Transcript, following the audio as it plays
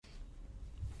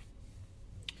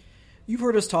You've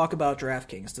heard us talk about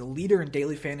DraftKings, the leader in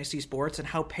daily fantasy sports, and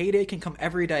how payday can come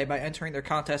every day by entering their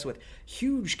contest with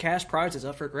huge cash prizes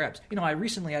up for grabs. I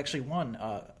recently actually won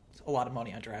a lot of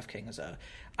money on DraftKings.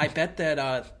 I bet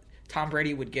that Tom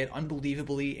Brady would get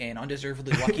unbelievably and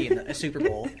undeservedly lucky in a Super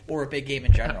Bowl or a big game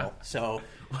in general. So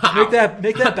wow.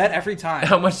 make that bet every time.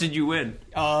 How much did you win?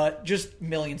 Just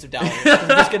millions of dollars. I'm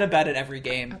just going to bet it every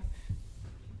game.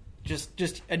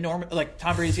 Just enormous. Like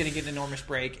Tom Brady's going to get an enormous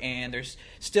break, and there's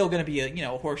still going to be a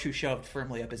horseshoe shoved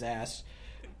firmly up his ass.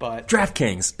 But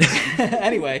DraftKings.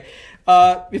 Anyway,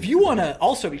 if you want to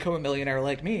also become a millionaire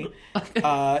like me,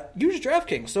 use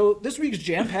DraftKings. So this week's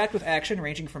jam-packed with action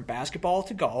ranging from basketball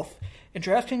to golf, and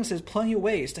DraftKings has plenty of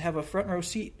ways to have a front row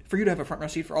seat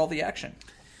for all the action.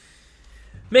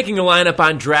 Making a lineup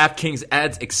on DraftKings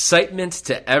adds excitement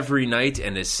to every night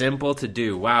and is simple to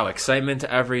do. Wow, excitement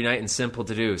to every night and simple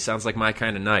to do. Sounds like my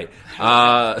kind of night.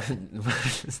 Draft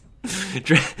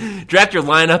your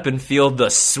lineup and feel the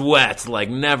sweat like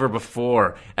never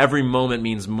before. Every moment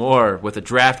means more with a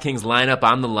DraftKings lineup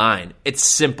on the line. It's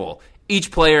simple.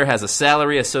 Each player has a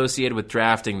salary associated with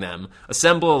drafting them.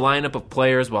 Assemble a lineup of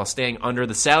players while staying under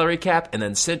the salary cap, and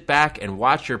then sit back and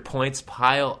watch your points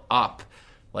pile up,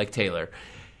 like Taylor.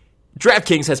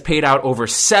 DraftKings has paid out over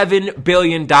 $7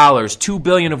 billion, $2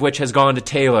 billion of which has gone to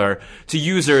Taylor, to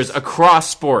users across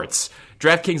sports.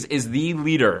 DraftKings is the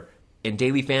leader in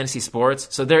daily fantasy sports,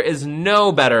 so there is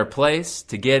no better place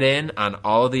to get in on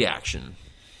all of the action.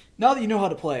 Now that you know how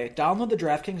to play, download the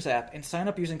DraftKings app and sign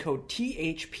up using code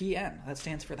THPN. That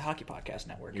stands for the Hockey Podcast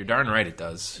Network. You're darn right it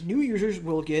does. New users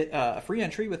will get a free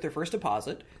entry with their first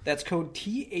deposit. That's code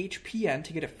THPN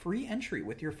to get a free entry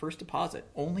with your first deposit,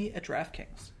 only at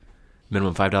DraftKings.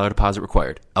 Minimum $5 deposit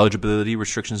required. Eligibility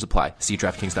restrictions apply. See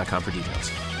DraftKings.com for details.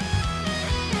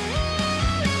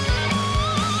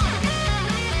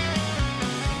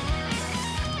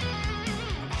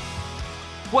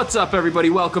 What's up, everybody?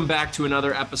 Welcome back to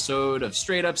another episode of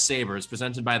Straight Up Sabres,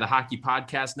 presented by the Hockey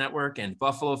Podcast Network and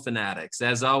Buffalo Fanatics.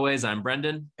 As always, I'm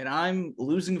Brendan. And I'm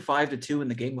losing 5-2 in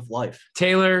the game of life.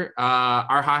 Taylor,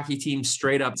 our hockey team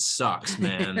straight up sucks,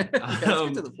 man. Let's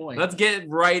get to the point. Let's get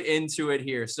right into it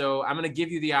here. So I'm going to give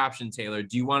you the option, Taylor.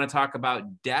 Do you want to talk about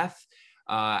death,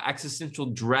 existential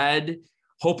dread,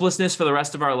 hopelessness for the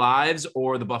rest of our lives,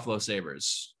 or the Buffalo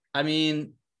Sabres? I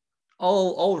mean,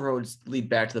 all roads lead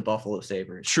back to the Buffalo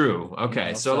Sabres. True.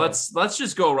 Okay. So let's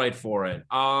just go right for it.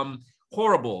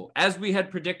 Horrible. As we had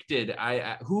predicted,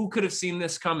 who could have seen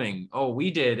this coming? Oh,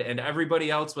 we did. And everybody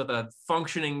else with a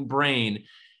functioning brain,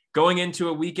 going into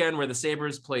a weekend where the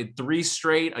Sabres played 3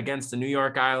 straight against the New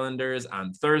York Islanders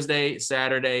on Thursday,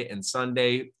 Saturday, and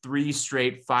Sunday. 3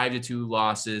 straight 5-2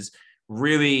 losses.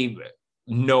 Really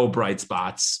no bright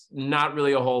spots. Not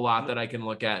really a whole lot that I can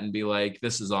look at and be like,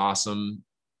 this is awesome.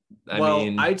 I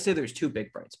mean, I'd say there's 2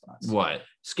 big bright spots. What?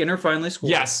 Skinner finally scored.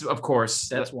 Yes, of course.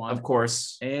 That's one. Of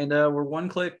course. And we're one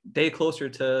day closer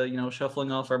to,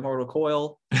 shuffling off our mortal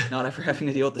coil, not ever having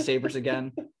to deal with the Sabres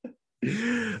again.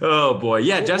 Oh, boy.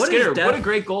 Yeah, Jeff Skinner. What a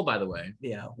great goal, by the way.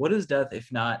 Yeah. What is death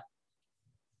if not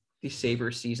the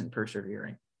Sabres season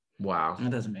persevering? Wow.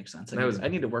 That doesn't make sense. I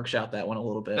need to workshop that one a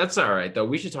little bit. That's all right, though.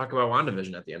 We should talk about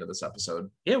WandaVision at the end of this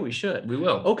episode. Yeah, we should. We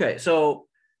will. Okay, so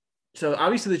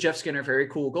obviously the Jeff Skinner, very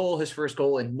cool goal, his first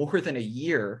goal in more than a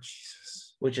year,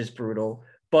 Jesus, which is brutal.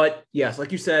 But yes,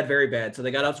 like you said, very bad. So they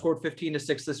got outscored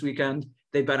 15-6 this weekend.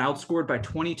 They've been outscored by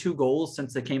 22 goals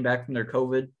since they came back from their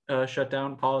COVID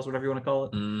shutdown, pause, whatever you want to call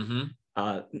it. Mm-hmm.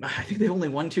 I think they've only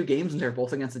won 2 games, and they're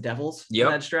both against the Devils in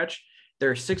that stretch.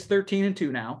 They're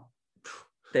 6-13-2 now.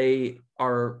 They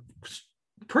are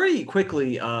pretty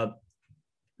quickly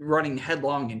running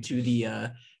headlong into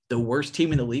the worst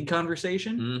team in the league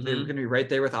conversation. Mm-hmm. They're going to be right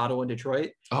there with Ottawa and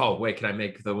Detroit. Oh, wait, can I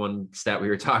make the one stat we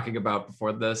were talking about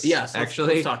before this? Yes,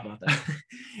 actually. Let's talk about that.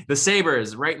 The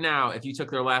Sabres, right now, if you took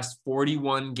their last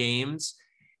 41 games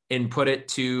and put it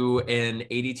to an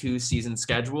 82 season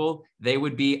schedule, they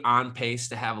would be on pace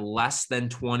to have less than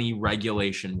 20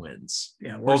 regulation wins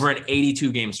over an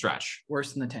 82 game stretch.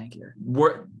 Worse than the tank year.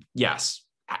 Yes.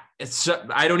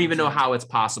 I don't even know how it's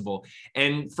possible.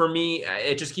 And for me,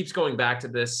 it just keeps going back to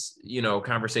this,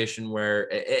 conversation where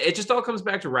it just all comes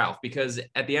back to Ralph, because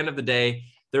at the end of the day,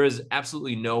 there is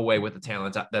absolutely no way with the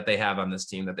talent that they have on this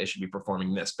team that they should be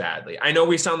performing this badly. I know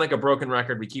we sound like a broken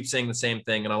record. We keep saying the same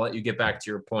thing, and I'll let you get back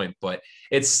to your point, but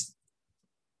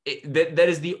that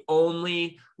is the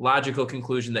only logical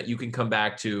conclusion that you can come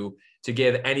back to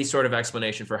give any sort of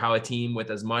explanation for how a team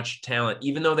with as much talent,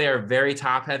 even though they are very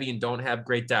top heavy and don't have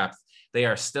great depth, they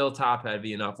are still top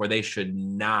heavy enough where they should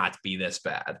not be this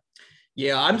bad.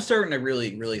 Yeah, I'm starting to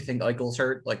really, really think Eichel's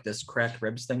hurt, like this cracked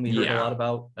ribs thing we heard a lot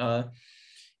about.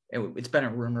 And it's been a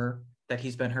rumor that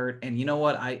he's been hurt. And you know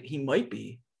what? He might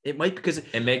be. It might, because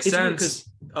it makes sense.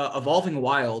 Because Evolving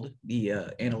Wild, the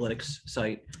analytics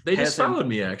site, they just followed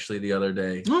me actually the other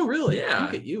day. Oh, really? Yeah.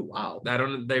 Look at you! Wow.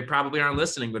 They probably aren't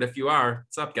listening, but if you are,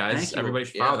 what's up, guys? Everybody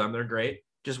should follow them. They're great.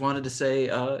 Just wanted to say,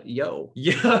 yo.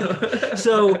 Yeah.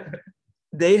 So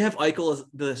they have Eichel as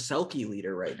the Selke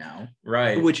leader right now,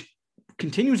 right? Which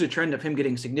continues a trend of him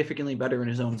getting significantly better in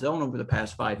his own zone over the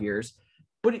past 5 years.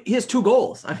 But he has 2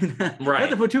 goals. I mean, right. I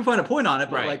have to put too fine a point on it,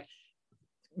 but like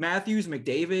Matthews,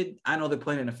 McDavid, I know they're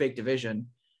playing in a fake division.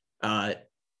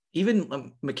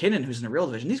 Even McKinnon, who's in a real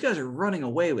division, these guys are running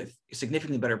away with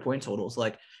significantly better point totals.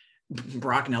 Like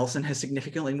Brock Nelson has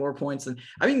significantly more points than.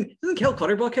 I mean, doesn't Kel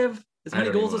Clutterbuck have as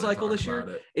many goals as Eichel this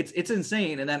year? It's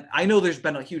insane. And then I know there's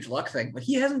been a huge luck thing, but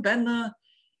he hasn't been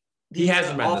the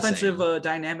offensive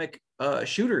dynamic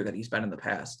shooter that he's been in the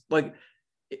past. Like,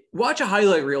 watch a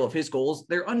highlight reel of his goals;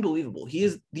 they're unbelievable. He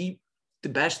is the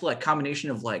best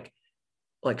combination of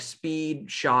speed,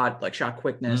 shot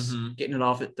quickness, getting it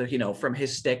off at from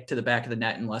his stick to the back of the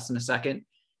net in less than a second.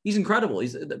 He's incredible.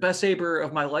 He's the best saber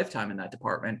of my lifetime in that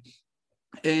department.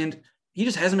 And he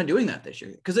just hasn't been doing that this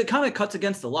year because it kind of cuts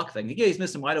against the luck thing. Yeah, he's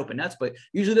missed some wide open nets, but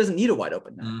usually doesn't need a wide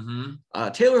open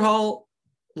net. Taylor Hall,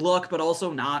 luck, but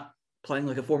also not playing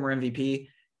like a former MVP.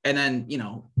 And then,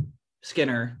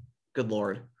 Skinner, good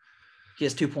Lord. He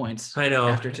has 2 points. I know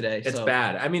after today. It's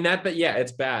bad. I mean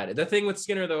it's bad. The thing with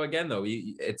Skinner though,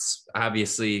 it's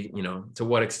obviously, to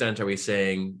what extent are we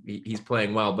saying he's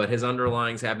playing well, but his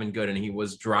underlyings have been good. And he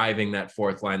was driving that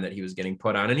fourth line that he was getting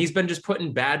put on. And he's been just put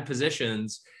in bad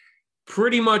positions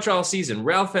pretty much all season.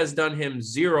 Ralph has done him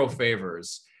 0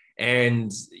 favors.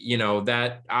 And,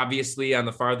 that obviously on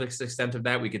the farthest extent of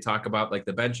that, we could talk about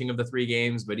the benching of the 3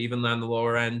 games, but even on the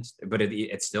lower end, but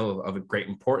it's still of a great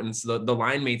importance, the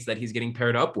line mates that he's getting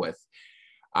paired up with.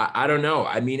 I don't know.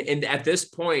 I mean, and at this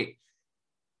point,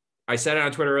 I said it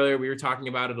on Twitter earlier, we were talking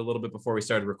about it a little bit before we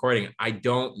started recording. I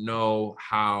don't know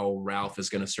how Ralph is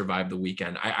going to survive the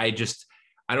weekend. I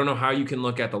don't know how you can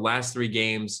look at the last 3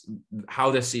 games,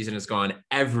 how this season has gone,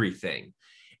 everything,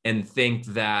 and think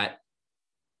that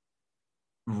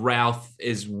Ralph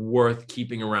is worth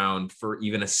keeping around for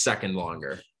even a second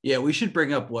longer. Yeah, we should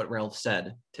bring up what Ralph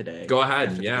said today. Go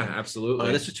ahead. Yeah,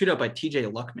 absolutely. This was tweeted out by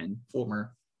TJ Luckman,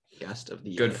 former guest of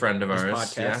the good friend of ours.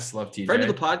 Podcast. Yes, love TJ. Friend of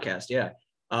the podcast,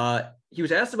 yeah. He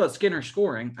was asked about Skinner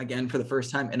scoring again for the first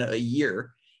time in a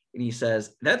year. And he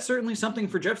says, that's certainly something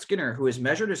for Jeff Skinner, who has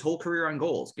measured his whole career on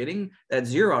goals. Getting that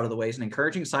 0 out of the way is an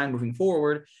encouraging sign moving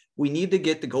forward. We need to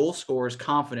get the goal scorers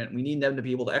confident. We need them to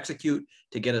be able to execute,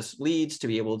 to get us leads, to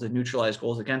be able to neutralize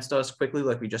goals against us quickly,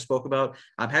 like we just spoke about.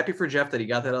 I'm happy for Jeff that he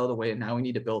got that out of the way, and now we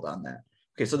need to build on that.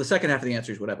 Okay, so the second half of the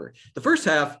answer is whatever. The first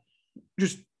half,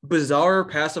 just bizarre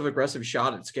passive-aggressive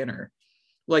shot at Skinner.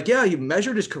 You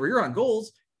measured his career on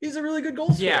goals. He's a really good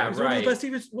goal scorer. Yeah, he's right. One of the best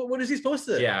teams. What is he supposed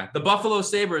to? Yeah, the Buffalo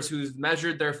Sabres, who's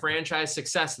measured their franchise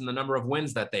success in the number of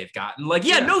wins that they've gotten.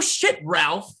 No shit,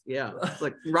 Ralph. Yeah,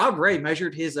 Rob Ray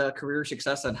measured his career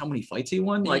success on how many fights he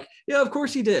won. Yeah, of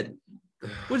course he did.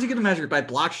 What's he going to measure by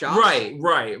block shots? Right.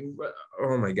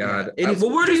 Oh my God. Yeah,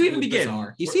 where do you even begin?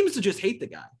 Bizarre. He seems to just hate the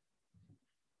guy.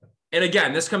 And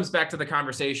again, this comes back to the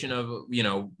conversation of,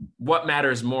 what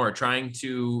matters more, trying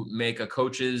to make a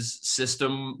coach's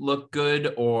system look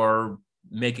good or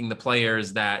making the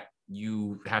players that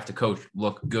you have to coach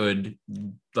look good,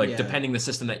 depending the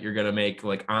system that you're going to make,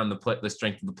 on the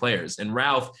strength of the players. And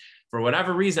Ralph, for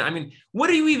whatever reason, I mean, what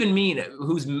do you even mean?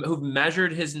 Who've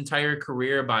measured his entire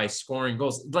career by scoring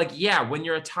goals? When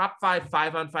you're a top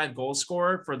 5-on-5 goal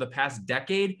scorer for the past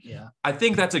decade, I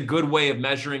think that's a good way of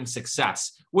measuring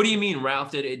success. What do you mean,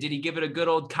 Ralph? Did he give it a good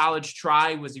old college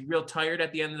try? Was he real tired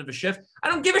at the end of a shift? I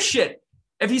don't give a shit.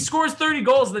 If he scores 30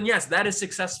 goals, then yes, that is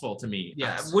successful to me.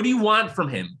 Yes. What do you want from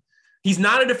him? He's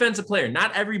not a defensive player.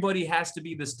 Not everybody has to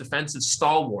be this defensive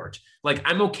stalwart.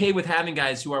 I'm okay with having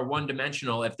guys who are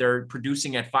one-dimensional if they're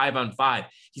producing at 5-on-5.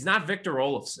 He's not Victor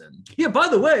Olofsson. Yeah, by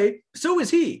the way, so is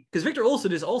he. Because Victor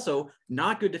Olofsson is also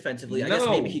not good defensively. I guess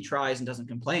maybe he tries and doesn't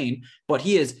complain, but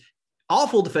he is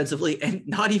awful defensively and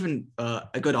not even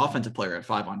a good offensive player at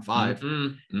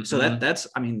 5-on-5. So that's,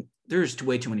 there's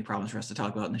way too many problems for us to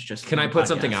talk about in this. Can I put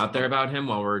something out there about him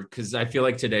because I feel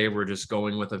like today we're just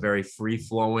going with a very free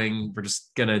flowing, we're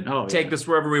just going to take this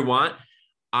wherever we want.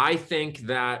 I think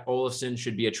that Olofsson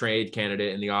should be a trade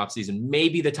candidate in the offseason,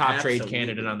 maybe the top trade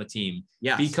candidate on the team.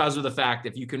 Yes. Because of the fact,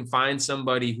 if you can find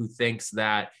somebody who thinks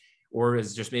that, or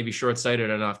is just maybe short-sighted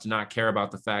enough to not care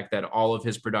about the fact that all of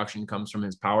his production comes from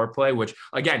his power play, which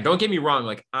again, don't get me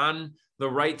wrong, on the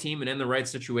right team and in the right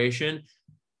situation,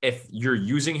 if you're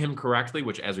using him correctly,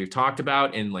 which as we've talked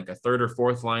about in like a third or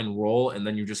fourth line role, and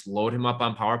then you just load him up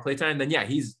on power play time, then yeah,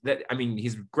 he's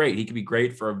great. He could be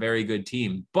great for a very good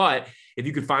team. But if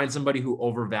you could find somebody who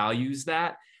overvalues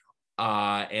that,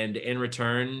 and in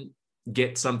return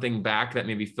get something back that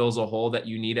maybe fills a hole that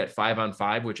you need at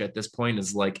 5-on-5, which at this point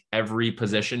is like every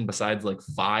position besides like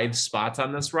 5 spots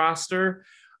on this roster,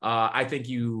 I think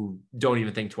you don't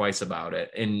even think twice about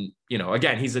it. And, you know,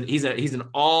 again, he's an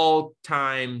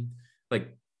all-time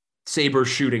like Sabre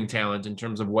shooting talent in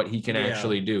terms of what he can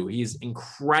actually do. He's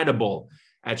incredible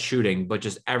at shooting, but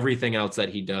just everything else that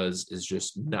he does is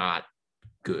just not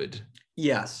good.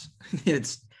 Yes.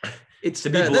 It's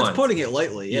that's putting it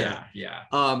lightly. Yeah.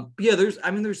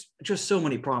 There's just so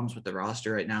many problems with the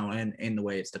roster right now and in the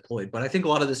way it's deployed. But I think a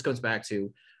lot of this goes back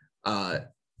to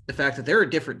the fact that they're a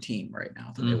different team right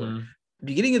now than they were.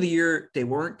 Beginning of the year, they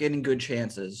weren't getting good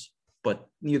chances, but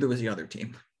neither was the other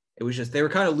team. It was just they were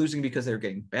kind of losing because they were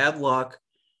getting bad luck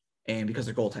and because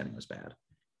their goaltending was bad,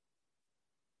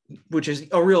 which is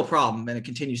a real problem, and it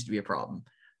continues to be a problem.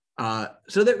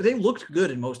 So they looked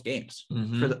good in most games.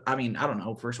 I don't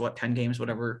know, first 10 games,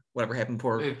 whatever happened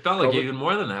for. It felt like even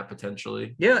more than that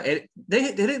potentially. Yeah,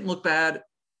 they didn't look bad.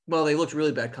 Well, they looked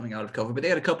really bad coming out of COVID, but they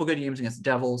had a couple good games against the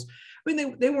Devils. I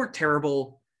mean, they weren't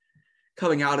terrible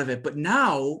coming out of it, but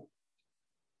now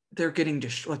they're getting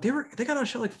destroyed. They got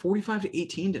outshot like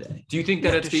 45-18 today. Do you think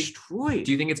that it's destroyed?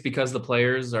 Do you think it's because the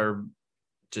players are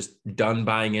just done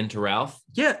buying into Ralph?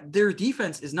 Yeah, their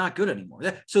defense is not good anymore.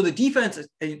 So the defense,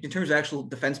 in terms of actual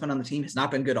defensemen on the team, has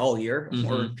not been good all year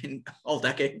or in all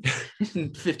decade,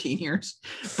 15 years.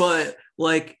 But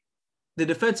like the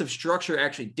defensive structure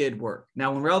actually did work.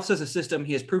 Now, when Ralph says a system,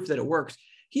 he has proof that it works.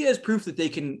 He has proof that they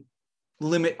can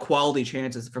limit quality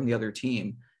chances from the other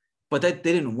team, but that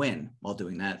they didn't win while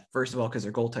doing that. First of all, because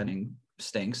their goaltending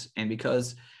stinks, and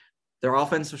because their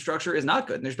offensive structure is not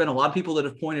good. And there's been a lot of people that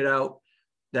have pointed out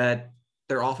that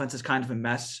their offense is kind of a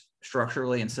mess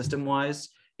structurally and system wise.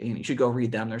 And you should go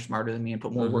read them. They're smarter than me and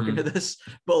put more work into this.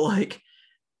 But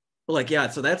yeah,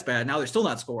 so that's bad. Now they're still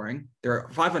not scoring. Their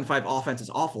 5-on-5 offense is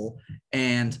awful.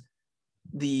 And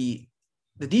the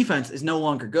defense is no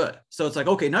longer good. So it's like,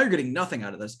 okay, now you're getting nothing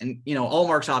out of this. And, you know,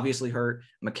 Allmark's obviously hurt.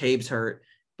 McCabe's hurt.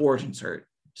 Borgen's hurt.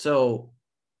 So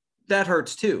that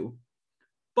hurts too.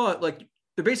 But like,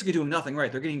 they're basically doing nothing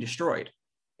right. They're getting destroyed.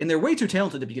 And they're way too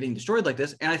talented to be getting destroyed like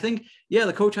this. And I think, yeah,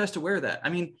 the coach has to wear that. I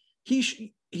mean,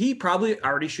 he probably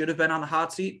already should have been on the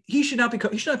hot seat. He should not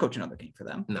coach another game for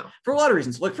them. No. For a lot of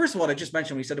reasons. Like, first of all, I just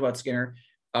mentioned we said about Skinner,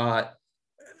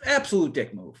 absolute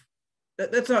dick move.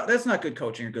 That's not good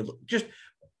coaching or good. Just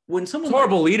when someone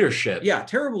horrible leadership. Yeah,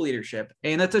 terrible leadership.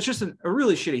 And that's just a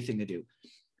really shitty thing to do.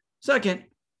 Second,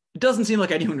 it doesn't seem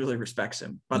like anyone really respects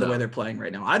him by the way they're playing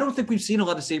right now. I don't think we've seen a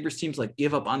lot of Sabres teams like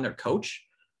give up on their coach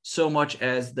so much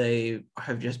as they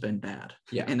have just been bad.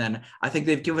 Yeah. And then I think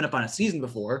they've given up on a season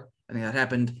before. I think that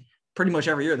happened pretty much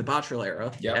every year, the Botterill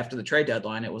era. Yep. After the trade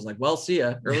deadline, it was like, well, see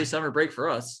ya, early summer break for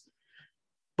us.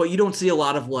 But you don't see a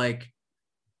lot of like,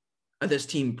 this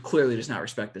team clearly does not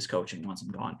respect this coaching once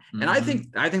I'm gone. And I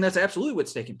think that's absolutely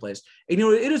what's taking place. And, you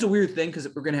know, it is a weird thing because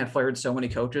we're going to have fired so many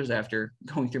coaches after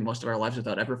going through most of our lives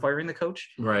without ever firing the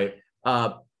coach. Right.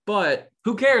 But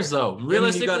who cares though?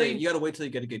 Realistically, you got to wait till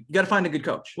you get you got to find a good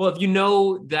coach. Well, if you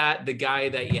know that the guy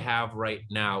that you have right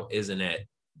now isn't it,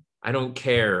 I don't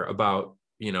care about,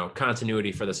 you know,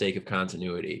 continuity for the sake of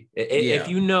continuity. If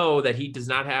you know that he does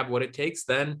not have what it takes,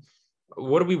 then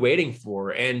what are we waiting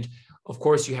for? And of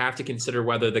course, you have to consider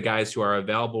whether the guys who are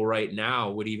available right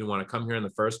now would even want to come here in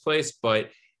the first place. But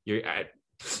you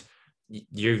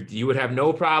would have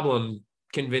no problem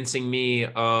convincing me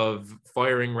of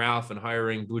firing Ralph and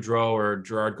hiring Boudreau or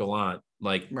Gerard Gallant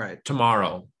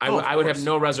tomorrow. I would have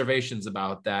no reservations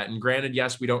about that. And granted,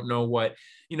 yes, we don't know what,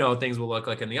 you know, things will look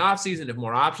like in the offseason if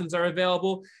more options are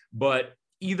available, but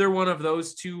either one of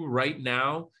those two right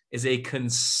now is a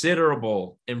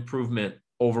considerable improvement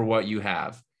over what you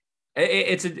have.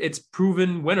 It's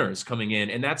proven winners coming in,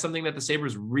 and that's something that the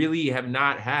Sabres really have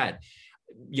not had.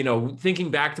 You know,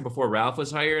 thinking back to before Ralph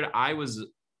was hired, I was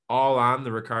all on the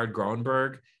Ricard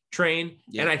Gronberg train.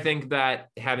 Yeah. And I think that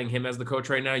having him as the coach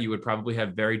right now, you would probably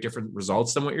have very different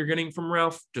results than what you're getting from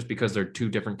Ralph, just because they're two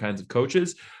different kinds of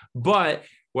coaches. But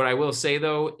what I will say,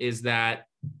 though, is that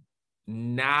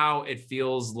now it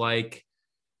feels like,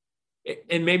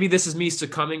 and maybe this is me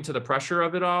succumbing to the pressure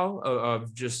of it all,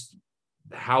 of just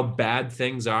how bad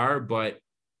things are, but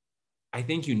I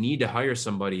think you need to hire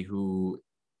somebody who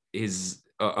is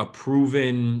a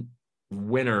proven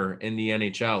winner in the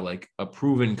NHL, like a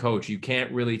proven coach. You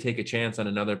can't really take a chance on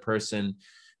another person,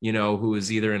 you know, who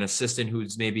is either an assistant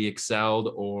who's maybe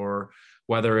excelled or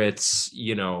whether it's,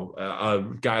 a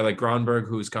guy like Gronberg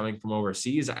who's coming from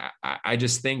overseas. I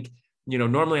just think,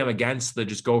 normally I'm against the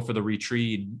just go for the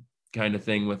retreat kind of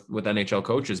thing with NHL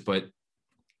coaches, but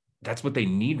that's what they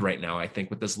need right now, I think,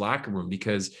 with this locker room,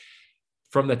 because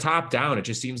from the top down, it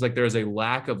just seems like there's a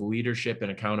lack of leadership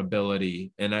and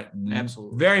accountability, and that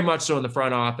Absolutely. very much so in the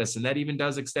front office. And that even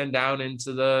does extend down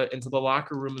into the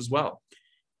locker room as well.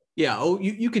 Yeah. Oh,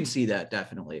 you can see that.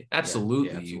 Definitely.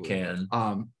 Absolutely. Yeah, You can.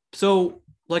 So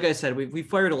like I said, we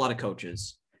fired a lot of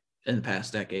coaches in the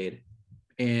past decade,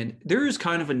 and there is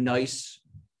kind of a nice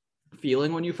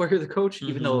feeling when you fire the coach,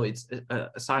 even though it's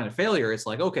a sign of failure. It's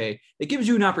like, okay, it gives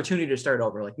you an opportunity to start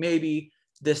over. Like maybe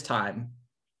this time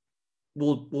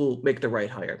we'll make the right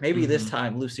hire. Maybe this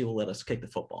time Lucy will let us kick the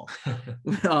football.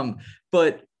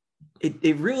 But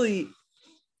it really,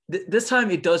 this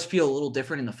time it does feel a little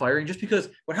different in the firing, just because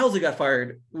when Helsley got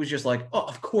fired, it was just like, oh,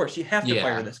 of course you have to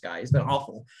fire this guy. He's been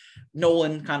awful.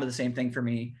 Nolan, kind of the same thing for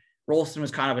me. Rolston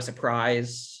was kind of a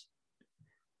surprise.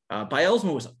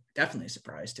 Bielsma was definitely a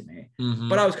surprise to me,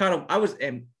 but I was kind of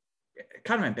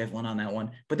ambivalent on that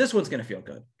one. But this one's going to feel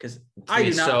good because I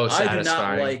do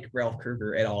not like Ralph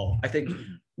Krueger at all. I think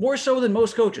more so than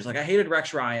most coaches. Like, I hated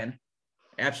Rex Ryan.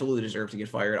 Absolutely deserved to get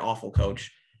fired. Awful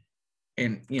coach.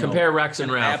 And compare Rex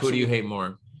and Ralph. Who do you hate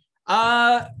more?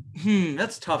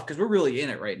 That's tough because we're really in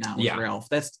it right now with Ralph.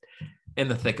 That's in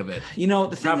the thick of it.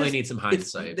 The probably need some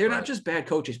hindsight. They're not just bad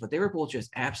coaches, but they were both just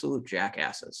absolute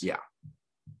jackasses. Yeah.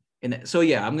 And so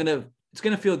it's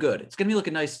gonna feel good. It's gonna be like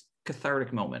a nice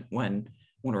cathartic moment when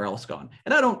Ralph's gone.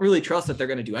 And I don't really trust that they're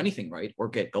gonna do anything right or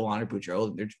get Golan or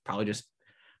Boudreau. They're probably just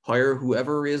hire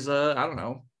whoever is I don't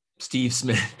know. Steve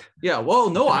Smith. Yeah,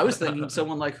 well, no, I was thinking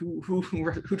someone like who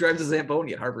drives a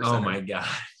Zamboni at Harbor Center. Oh my God.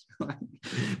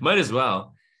 Might as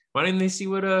well. Why didn't they see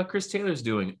what Chris Taylor's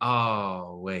doing?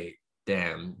 Oh, wait.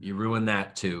 Damn, you ruined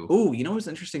that too. Oh, you know what's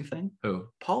an interesting thing? Who?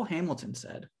 Paul Hamilton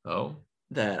said. Oh.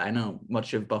 That I know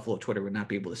much of Buffalo Twitter would not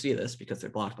be able to see this because they're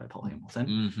blocked by Paul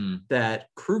Hamilton, that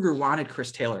Krueger wanted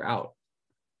Chris Taylor out.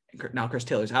 Now Chris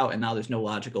Taylor's out, and now there's no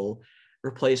logical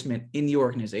replacement in the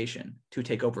organization to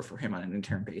take over for him on an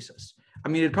interim basis. I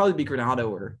mean, it'd probably be Granato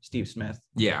or Steve Smith.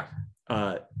 Yeah.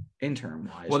 Interim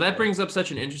wise. Well, that brings up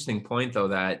such an interesting point, though,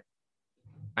 that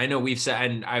I know we've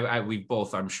said, and we've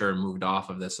both, I'm sure, moved off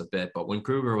of this a bit, but when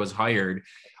Krueger was hired,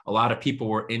 a lot of people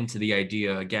were into the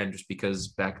idea, again, just because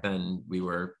back then we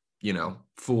were,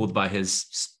 fooled by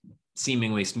his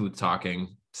seemingly smooth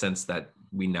talking sense that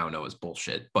we now know is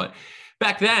bullshit. But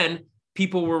back then,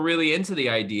 people were really into the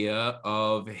idea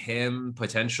of him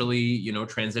potentially,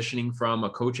 transitioning from a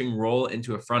coaching role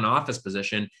into a front office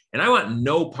position. And I want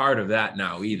no part of that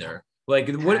now either. Like,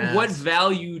 what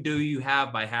value do you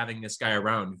have by having this guy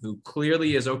around who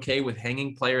clearly is okay with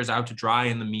hanging players out to dry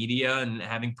in the media and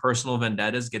having personal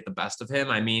vendettas get the best of him?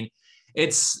 I mean,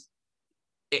 it's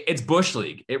Bush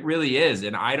League. It really is.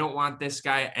 And I don't want this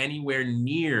guy anywhere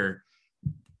near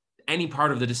any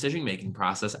part of the decision-making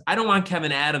process. I don't want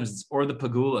Kevin Adams or the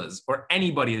Pagulas or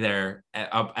anybody there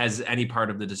as any part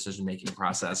of the decision-making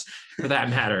process, for that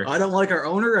matter. I don't like our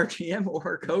owner, our GM, or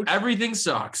our coach. Everything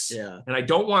sucks. Yeah. And I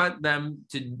don't want them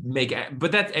to make it.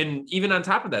 But and even on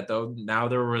top of that, though, now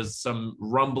there was some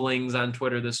rumblings on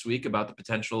Twitter this week about the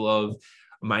potential of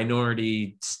a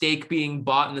minority stake being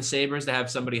bought in the Sabres to have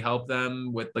somebody help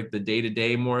them with like the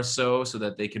day-to-day more so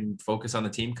that they can focus on the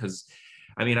team. Because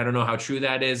I mean, I don't know how true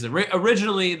that is.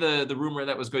 Originally, the rumor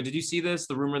that was going, did you see this?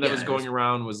 The rumor that was going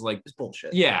around was like, it's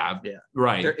bullshit. Yeah.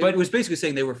 Right. But it was basically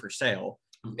saying they were for sale.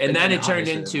 And then it turned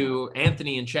into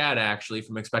Anthony and Chad, actually,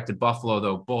 from Expected Buffalo,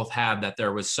 though, both have that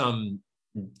there was some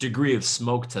degree of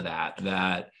smoke to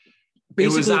that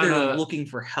basically they're looking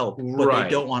for help, but they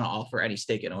don't want to offer any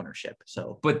stake in ownership.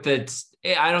 So, but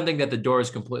I don't think that the door is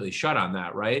completely shut on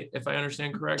that, right? If I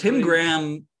understand correctly. Tim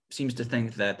Graham seems to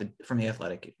think that from The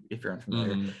Athletic, if you're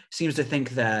unfamiliar, seems to think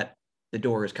that the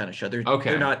door is kind of shut.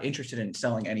 They're not interested in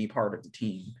selling any part of the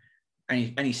team,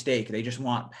 any stake. They just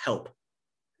want help.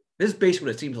 This is basically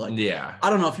what it seems like. Yeah. I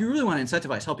don't know if you really want to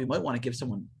incentivize help, you might want to give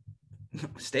someone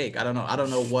a stake. I don't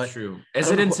know what. True.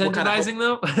 Is it incentivizing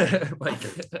though? Like.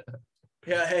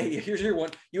 Yeah. Hey, here's your one.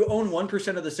 You own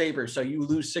 1% of the Sabres, so you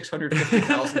lose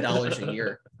 $650,000 a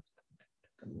year.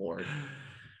 Good Lord.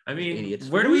 I mean, idiots.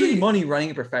 Where do we money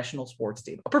running a professional sports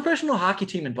team, a professional hockey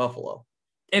team in Buffalo?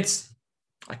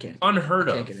 I can't unheard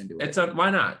of. I can't get into it. Why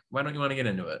not? Why don't you want to get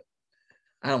into it?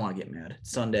 I don't want to get mad.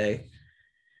 It's Sunday.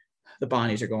 The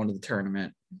Bonnies are going to the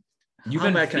tournament. You've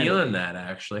been feeling that,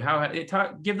 actually.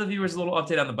 Give the viewers a little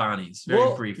update on the Bonnies.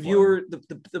 Very brief.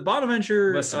 The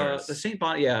Bonaventure, listeners. the St.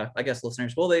 Bonnie, I guess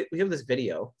listeners. Well, we have this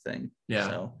video thing. Yeah.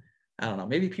 So I don't know.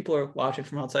 Maybe people are watching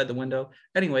from outside the window.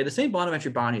 Anyway, the St.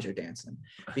 Bonaventure Bonnies are dancing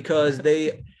because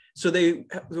they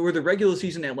were the regular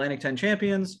season Atlantic 10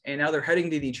 champions, and now they're heading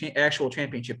to the actual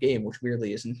championship game, which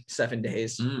weirdly is in 7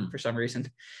 days for some reason,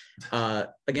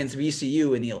 against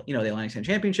VCU in the Atlantic 10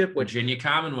 championship, which Virginia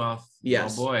Commonwealth.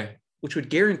 Yes. Oh boy. Which would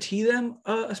guarantee them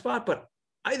a spot, but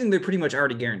I think they're pretty much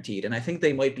already guaranteed, and I think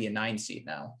they might be a 9 seed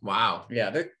now. Wow.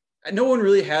 Yeah, no one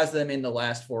really has them in the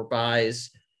last 4 buys,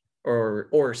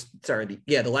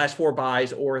 the last 4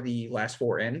 buys or the last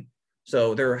 4 in.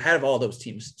 So they're ahead of all those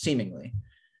teams seemingly.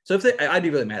 So I'd be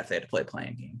really mad if they had to play a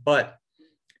playing game, but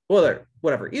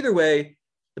whatever. Either way,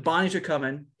 the Bonnies are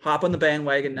coming. Hop on the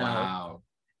bandwagon now. Wow.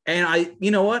 And you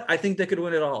know what? I think they could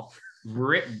win it all.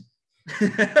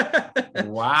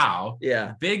 Wow.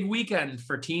 Yeah. Big weekend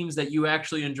for teams that you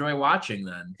actually enjoy watching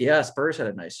then. Yeah, Spurs had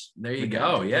a nice. There you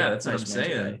go. Yeah, that's what I'm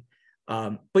saying.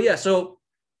 But yeah, so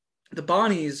the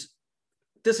Bonnies,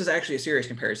 this is actually a serious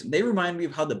comparison. They remind me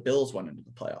of how the Bills went into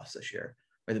the playoffs this year,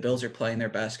 where the Bills are playing their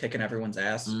best, kicking everyone's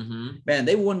ass. Mm-hmm. Man,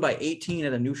 they won by 18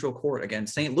 at a neutral court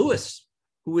against St. Louis,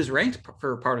 who was ranked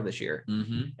for part of this year.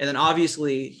 Mm-hmm. And then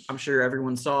obviously, I'm sure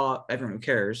everyone who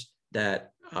cares,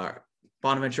 that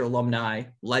Bonaventure alumni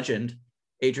legend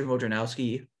Adrian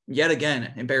Wojnarowski yet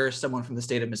again embarrassed someone from the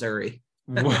state of Missouri.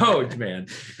 Whoa, man.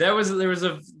 There was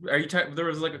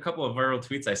like a couple of viral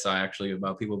tweets I saw actually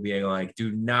about people being like,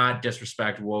 do not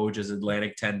disrespect Woj's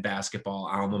Atlantic 10 basketball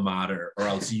alma mater or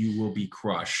else you will be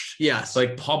crushed. Yes.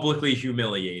 Like publicly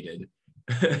humiliated.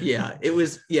 Yeah, it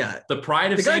was. Yeah. The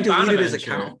pride of the guy St. deleted Bonaventure. his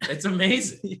account. It's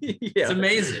amazing. Yeah. It's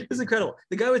amazing. It's incredible.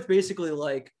 The guy was basically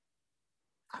like,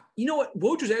 you know what?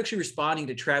 Woj was actually responding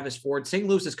to Travis Ford. St.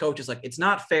 Louis's coach is like, it's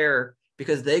not fair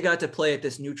because they got to play at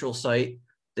this neutral site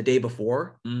the day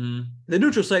before. Mm-hmm. The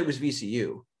neutral site was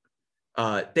VCU.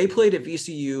 They played at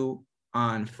VCU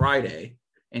on Friday,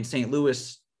 and St.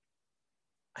 Louis,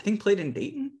 I think, played in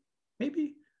Dayton,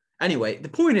 maybe. Anyway, the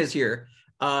point is here,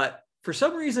 for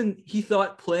some reason, he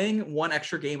thought playing one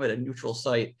extra game at a neutral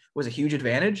site was a huge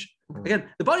advantage. Again,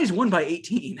 the Bonnies won by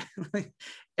 18.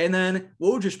 And then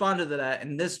Woj responded to that,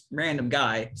 and this random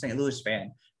guy, St. Louis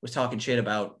fan, was talking shit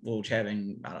about Woj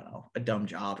having, I don't know, a dumb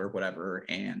job or whatever,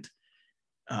 and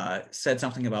said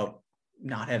something about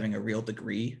not having a real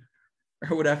degree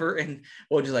or whatever. And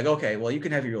Woj is like, okay, well, you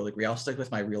can have your real degree. I'll stick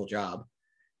with my real job.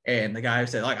 And the guy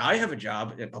said, like, I have a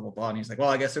job at blah, blah, blah. And he's like, well,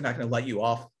 I guess they're not going to let you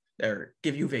off or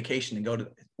give you vacation and go to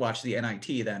watch the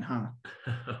NIT then, huh?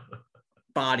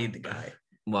 Bodied the guy.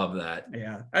 Love that.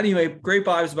 Yeah. Anyway, great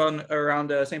vibes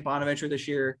around St. Bonaventure this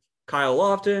year. Kyle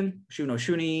Lofton, Shuno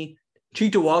Shuni,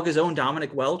 Cheektowaga's own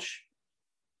Dominic Welch.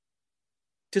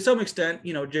 To some extent,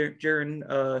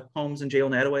 Jaron Holmes and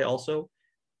Jalen Attaway also.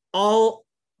 All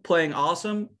playing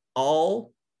awesome.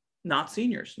 All not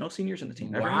seniors. No seniors in the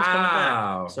team. Everyone's coming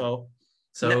back.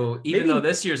 So even though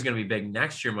this year is going to be big,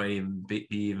 next year might even be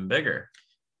even bigger.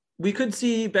 We could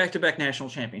see back-to-back national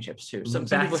championships too. Some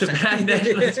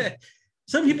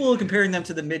people are comparing them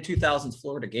to the mid-2000s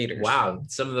Florida Gators. Wow,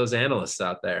 some of those analysts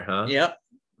out there, huh? Yep.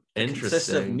 Interesting. It consists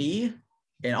of me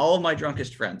and all of my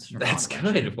drunkest friends. That's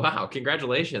good. Wow,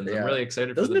 congratulations! Yeah. I'm really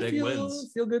excited for the big wins.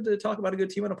 Feel good to talk about a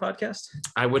good team on a podcast?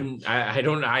 I wouldn't.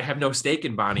 I have no stake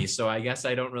in Bonnie, so I guess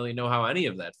I don't really know how any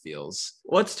of that feels.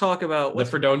 Let's talk about the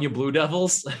Fredonia Blue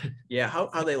Devils. Yeah, how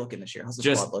they looking this year? How's the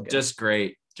just squad looking?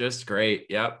 Just great.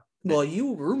 Yep. Well,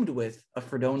 you roomed with a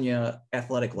Fredonia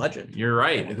athletic legend. You're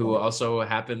right, who also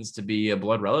happens to be a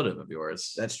blood relative of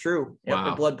yours. That's true. Yep, wow.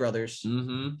 We're blood brothers.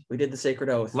 Mm-hmm. We did the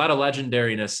sacred oath. A lot of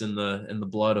legendariness in the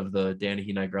blood of the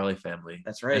Danahy Nigrelli family.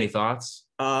 That's right. Any thoughts?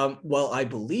 Well, I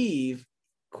believe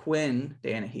Quinn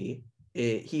Danahy,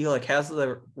 he has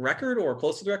the record or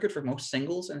close to the record for most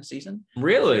singles in a season.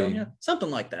 Really?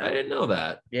 Something like that. I didn't know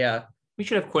that. Yeah. We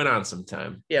should have Quinn on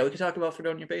sometime. Yeah, we could talk about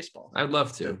Fredonia baseball. I'd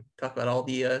love to. Talk about all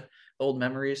the old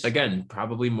memories. Again,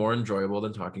 probably more enjoyable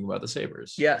than talking about the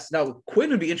Sabres. Yes. Now,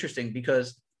 Quinn would be interesting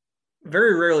because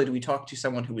very rarely do we talk to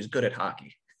someone who is good at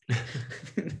hockey.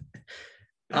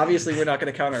 Obviously, we're not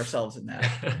going to count ourselves in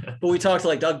that. But we talked to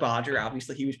like Doug Bodger.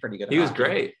 Obviously, he was pretty good at hockey. Was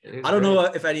great. I don't know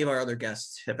if any of our other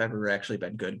guests have ever actually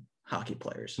been good hockey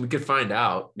players. We could find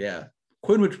out. Yeah.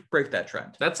 Quinn would break that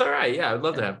trend. That's all right. Yeah, I'd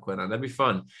love to have Quinn on. That'd be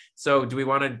fun. So do we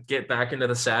want to get back into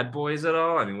the sad boys at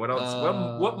all? I mean, what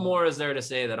else? What more is there to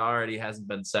say that already hasn't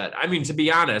been said? I mean, to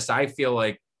be honest, I feel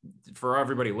like for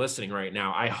everybody listening right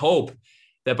now, I hope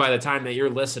that by the time that you're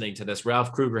listening to this,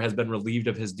 Ralph Kruger has been relieved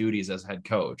of his duties as head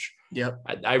coach. Yep.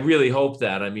 I really hope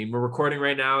that. I mean, we're recording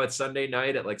right now. It's Sunday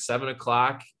night at like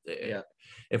 7:00. Yeah.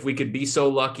 If we could be so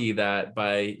lucky that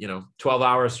by, 12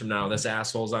 hours from now, this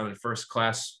asshole's on a first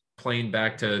class plane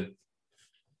back to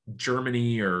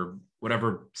Germany or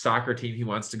whatever soccer team he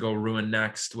wants to go ruin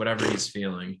next, whatever he's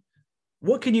feeling.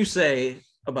 What can you say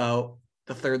about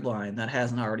the third line that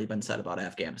hasn't already been said about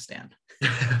Afghanistan?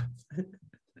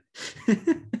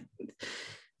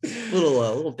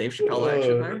 little Dave Chappelle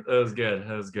action there. That was good.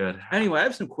 That was good. Anyway, I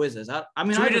have some quizzes. I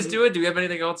mean, Should we just do it? Do we have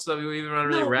anything else that we even want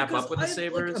to really wrap because up with the I have,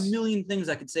 Sabres? Like a million things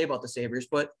I could say about the Sabres,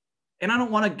 and I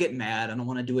don't want to get mad. I don't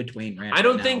want to do a Dwayne rant. I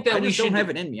don't right think now. that I we just don't should have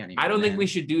it in me anymore. I don't think man. we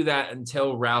should do that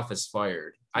until Ralph is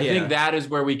fired. I Yeah. think that is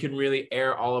where we can really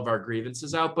air all of our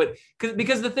grievances out. But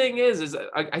because the thing is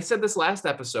I said this last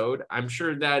episode, I'm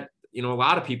sure that, a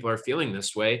lot of people are feeling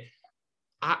this way.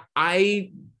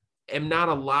 I am not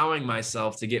allowing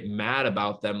myself to get mad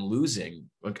about them losing.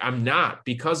 Like, I'm not,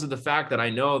 because of the fact that I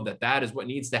know that is what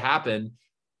needs to happen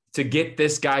to get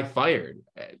this guy fired.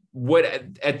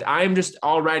 I'm just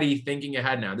already thinking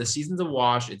ahead now. This season's a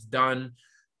wash. It's done.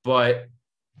 But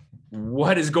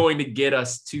what is going to get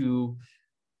us to,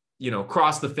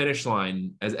 cross the finish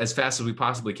line as fast as we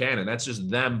possibly can? And that's just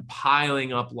them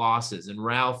piling up losses and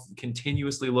Ralph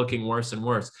continuously looking worse and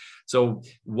worse. So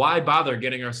why bother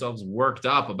getting ourselves worked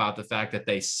up about the fact that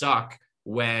they suck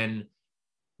when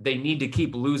they need to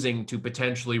keep losing to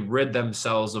potentially rid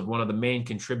themselves of one of the main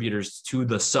contributors to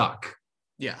the suck?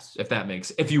 Yes.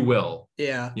 If you will.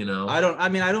 Yeah.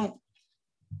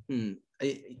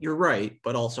 You're right,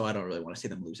 but also I don't really want to see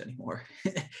them lose anymore.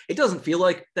 It doesn't feel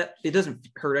like that. It doesn't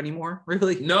hurt anymore,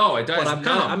 really. No, it does. But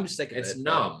I'm just sick of it. It's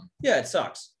numb. Yeah, it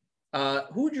sucks.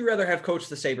 Who would you rather have coach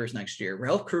the Sabres next year,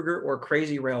 Ralph Kruger or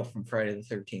Crazy Ralph from Friday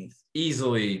the 13th?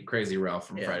 Easily Crazy Ralph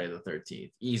from Friday the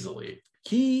 13th. Easily.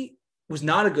 He was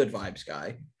not a good vibes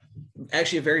guy.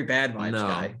 Actually, a very bad vibes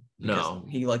guy. No.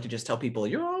 He liked to just tell people,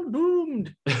 you're all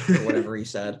doomed, or whatever he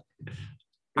said.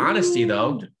 Honesty,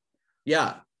 though.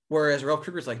 Yeah. Whereas Ralph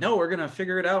Kruger's like, no, we're going to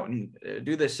figure it out and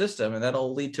do this system, and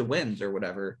that'll lead to wins or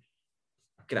whatever.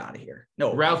 Get out of here.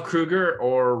 No. Ralph Kruger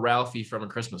or Ralphie from A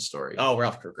Christmas Story? Oh,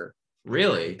 Ralph Kruger.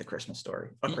 Really? The Christmas Story.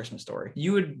 A Christmas Story.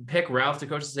 You would pick Ralph to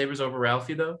coach the Sabres over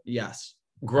Ralphie, though? Yes.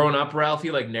 Grown up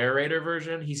Ralphie, like narrator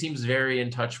version, he seems very in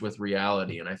touch with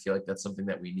reality, and I feel like that's something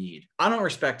that we need. I don't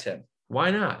respect him. Why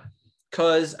not?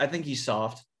 Because I think he's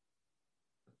soft.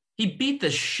 He beat the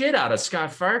shit out of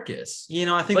Scott Farkas.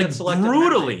 I think that's selective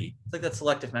brutally. Memory. It's like that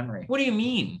selective memory. What do you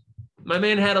mean? My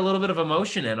man had a little bit of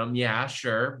emotion in him. Yeah,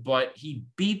 sure. But he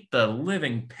beat the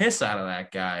living piss out of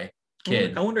that guy,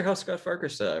 kid. I wonder how Scott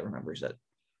Farkas remembers it.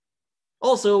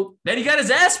 Also, then he got his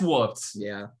ass whooped.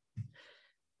 Yeah.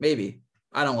 Maybe.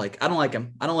 I don't like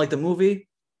him. I don't like the movie.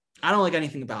 I don't like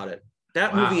anything about it.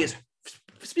 That movie is,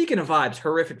 speaking of vibes,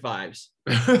 horrific vibes.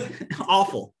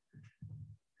 Awful.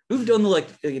 We've done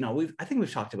we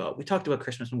talked about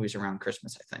Christmas movies around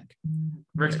Christmas, I think.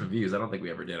 Rick's Reviews. I don't think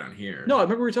we ever did on here. No, I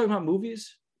remember we were talking about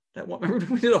movies. Remember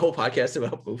we did a whole podcast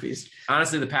about movies.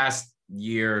 Honestly, the past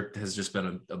year has just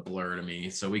been a blur to me.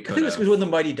 So we could. I think this was when the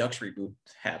Mighty Ducks reboot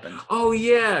happened. Oh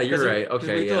yeah, you're right.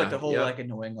 Okay, we did the whole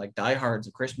annoying Die Hard's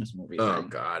a Christmas movie. Oh thing.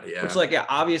 God, yeah. Which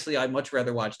obviously I'd much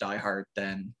rather watch Die Hard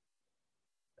than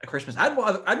A Christmas. I'd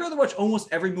rather watch almost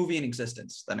every movie in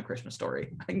existence than A Christmas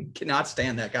Story. I cannot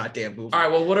stand that goddamn movie. All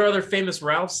right, well, what are other famous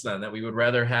Ralphs then that we would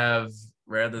rather have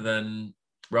rather than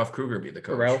Ralph Kruger be the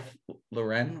coach? Ralph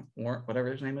Lauren, or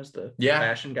whatever his name is, the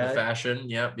fashion guy. The fashion,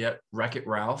 yep. Wreck-It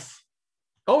Ralph.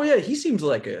 Oh yeah, he seems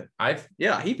like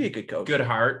he'd be a good coach. Good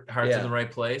heart's in the right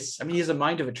place. I mean, he has a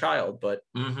mind of a child, but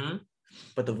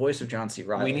the voice of John C.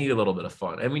 Reilly. We need a little bit of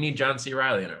fun, and we need John C.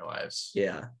 Reilly in our lives.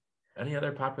 Yeah. Any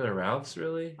other popular Ralphs,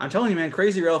 really? I'm telling you, man,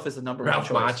 Crazy Ralph is the number one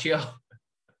choice. Ralph Macchio.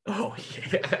 Oh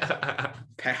yeah.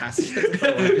 Pass.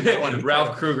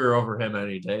 Ralph Kruger over him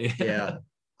any day. Yeah.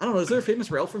 I don't know. Is there a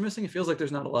famous Ralph we're missing? It feels like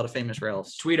there's not a lot of famous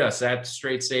Ralphs. Tweet us at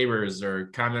Straight Sabres or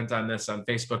comment on this on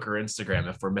Facebook or Instagram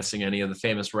if we're missing any of the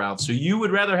famous Ralphs. So you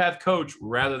would rather have coach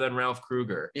rather than Ralph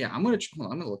Kruger. Yeah, I'm gonna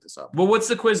look this up. Well, what's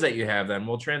the quiz that you have then?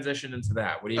 We'll transition into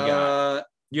that. What do you got?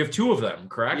 You have two of them,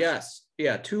 correct? Yes.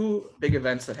 Yeah, two big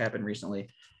events that happened recently.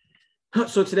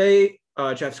 So today,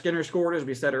 Jeff Skinner scored, as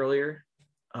we said earlier.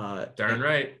 Darn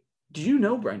right. Did you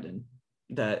know, Brendan,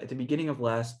 that at the beginning of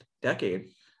last decade,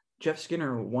 Jeff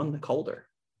Skinner won the Calder?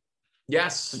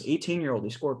 Yes. An 18-year-old,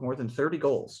 he scored more than 30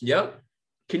 goals. Yep.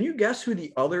 Can you guess who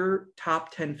the other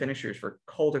top 10 finishers for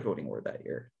Calder voting were that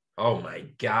year? Oh my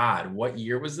God. What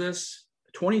year was this?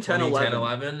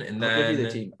 2010-11. And I'll give you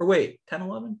the team. Or wait,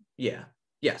 10-11? Yeah.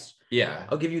 Yes. Yeah.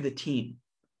 I'll give you the team.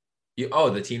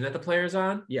 The team that the player's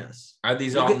on? Yes. Are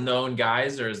these all known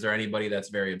guys, or is there anybody that's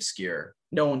very obscure?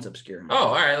 No one's obscure. Oh,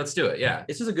 all right. Let's do it. Yeah.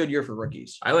 This is a good year for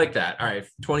rookies. I like that. All right.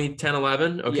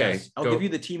 2010-11. Okay. Yes. I'll give you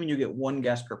the team and you get one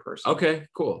guess per person. Okay,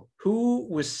 cool. Who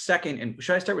was second? And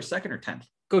should I start with second or 10th?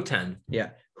 Go 10. Yeah.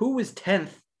 Who was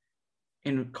 10th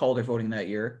in Calder voting that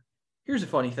year. Here's a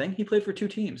funny thing. He played for 2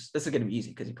 teams. This is going to be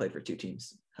easy because he played for 2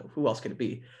 teams. Who else could it be?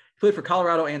 He played for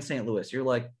Colorado and St. Louis. You're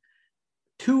like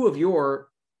 2 of your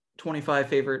 25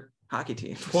 favorite hockey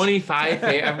teams.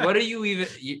 25 what are you even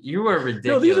you are ridiculous.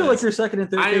 No, these are like your second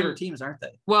and third favorite teams, aren't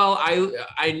they? Well,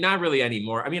 I not really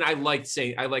anymore. I mean, I like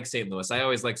St. Louis. I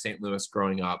always liked St. Louis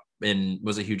growing up and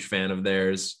was a huge fan of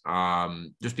theirs.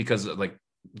 Just because of, like,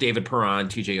 David Perron,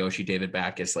 TJ Oshie, David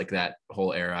Backes, like that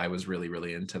whole era, I was really,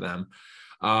 really into them.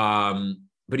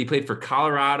 But he played for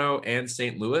Colorado and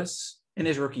St. Louis in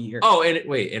his rookie year. Oh, and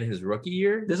in his rookie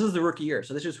year? This is the rookie year.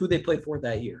 So this is who they played for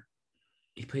that year.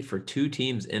 He played for 2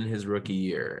 teams in his rookie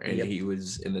year, and he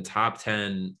was in the top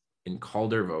 10 in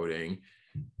Calder voting.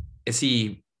 Is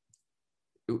he?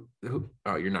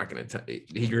 Oh, you're not going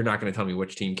to tell me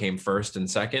which team came first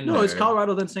and second? No, it's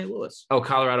Colorado then St. Louis. Oh,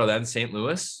 Colorado then St.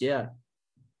 Louis. Yeah.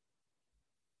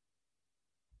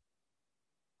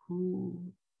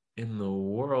 Who in the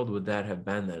world would that have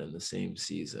been then in the same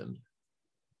season?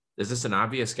 Is this an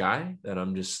obvious guy that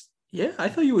I'm just? Yeah, I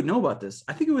thought you would know about this.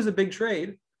 I think it was a big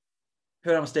trade, if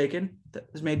I'm not mistaken,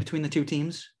 that was made between the 2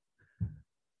 teams.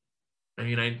 I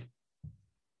mean,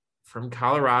 from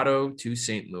Colorado to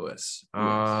St. Louis. Yes.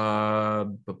 I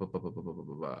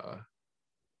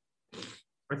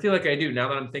feel like I do. Now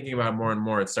that I'm thinking about it more and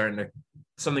more,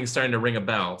 something's starting to ring a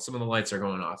bell. Some of the lights are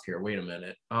going off here. Wait a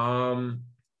minute.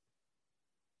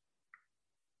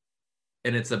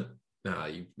 And it's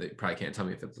they probably can't tell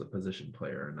me if it's a position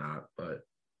player or not, but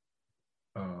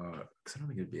because I don't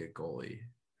think it'd be a goalie.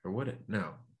 Or would it?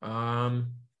 No.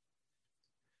 Can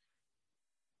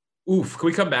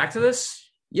we come back to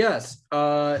this? Yes.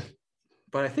 But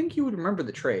I think you would remember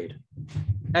the trade.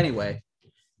 Anyway.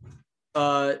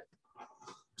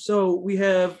 So we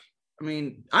have,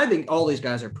 I think all these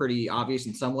guys are pretty obvious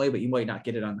in some way, but you might not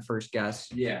get it on the first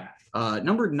guess. Yeah.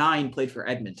 Number 9 played for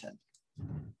Edmonton.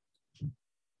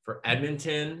 For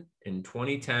Edmonton in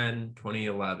 2010,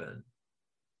 2011.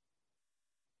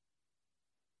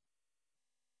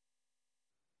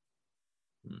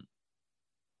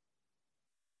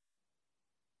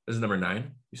 This is number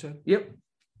 9, you said? Yep.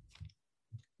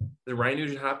 Is it Ryan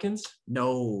Nugent-Hopkins?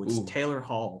 No, it's Taylor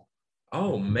Hall.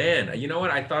 Oh, man. You know what?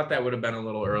 I thought that would have been a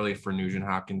little early for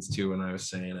Nugent-Hopkins, too, when I was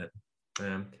saying it.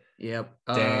 Yep.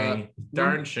 Dang.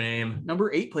 Darn shame.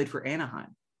 Number 8 played for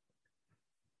Anaheim.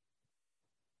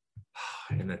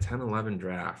 In the 10-11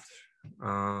 draft.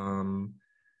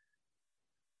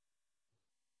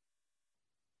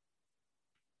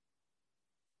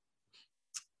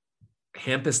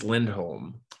 Hampus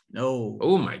Lindholm. No.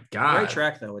 Oh my God. Right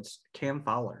track though. It's Cam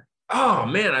Fowler. Oh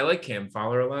man, I like Cam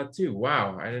Fowler a lot too.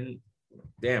 Wow.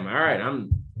 Damn. All right.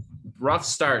 Rough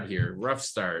start here. Rough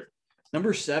start.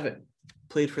 Number 7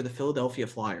 played for the Philadelphia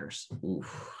Flyers.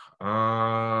 Oof.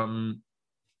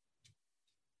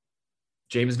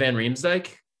 James Van Riemsdyk.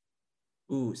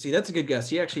 Ooh, see, that's a good guess.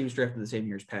 He actually was drafted the same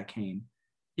year as Pat Kane.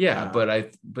 Yeah,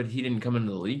 but he didn't come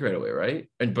into the league right away, right?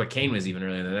 But Kane was even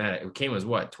earlier than that. Kane was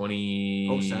what,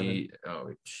 2007? Oh,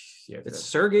 yeah. It's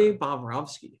Sergei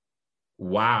Bobrovsky.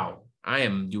 Wow. I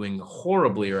am doing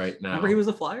horribly right now. Remember he was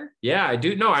a Flyer? Yeah, I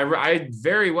do. No, I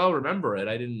very well remember it.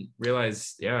 I didn't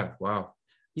realize. Yeah, wow.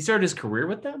 He started his career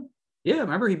with them? Yeah,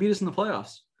 remember he beat us in the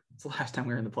playoffs. It's the last time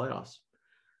we were in the playoffs.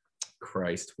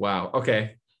 Christ. Wow.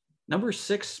 Okay. Number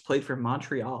 6 played for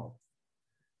Montreal.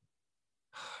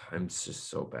 I'm just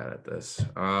so bad at this.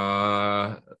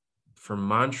 For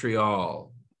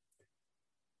Montreal.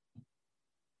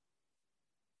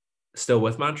 Still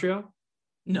with Montreal?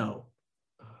 No.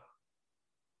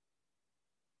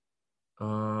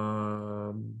 PK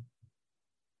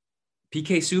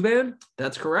Subban?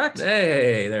 That's correct.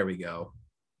 Hey, there we go.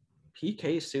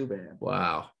 PK Subban.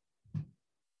 Wow.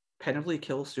 Penalty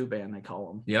kill Subban, they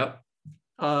call him. Yep.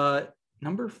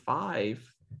 Number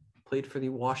 5 played for the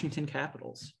Washington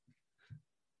Capitals.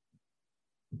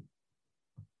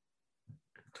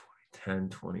 2010,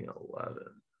 2011.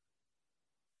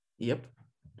 Yep.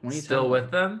 Still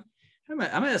with them? I'm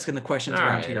asking the questions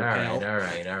around here, pal. All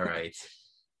right.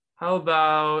 How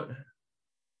about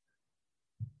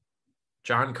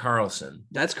John Carlson?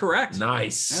 That's correct.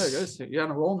 Nice. There it goes. You're on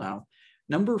a roll now.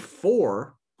 Number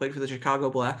 4 played for the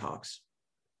Chicago Blackhawks.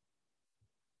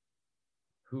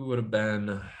 Who would have been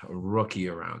a rookie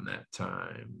around that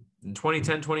time? In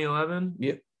 2010, 2011?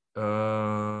 Yep.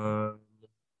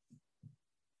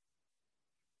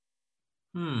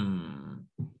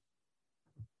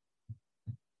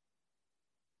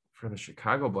 For the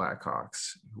Chicago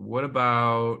Blackhawks, what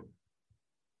about...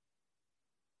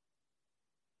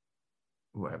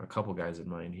 I have a couple guys in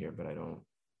mind here, but I don't...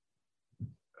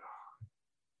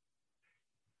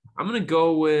 I'm going to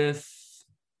go with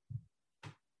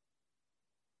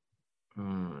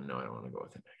No, I don't want to go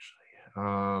with him actually.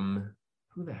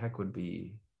 Who the heck would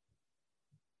be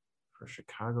for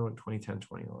Chicago in 2010,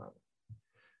 2011?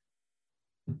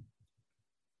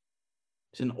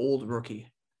 He's an old rookie.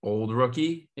 Old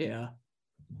rookie? Yeah.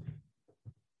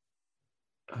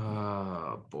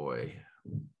 Oh boy.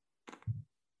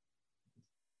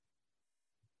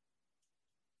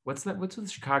 What's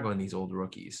with Chicago and these old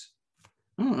rookies?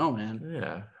 I don't know, man.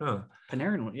 Yeah. Huh.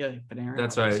 Panarin. Yeah, Panarin.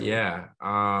 That's right. Yeah.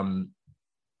 I'm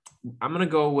gonna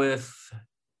go with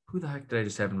who the heck did I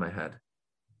just have in my head?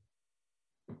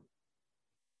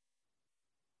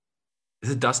 Is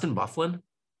it Dustin Byfuglien?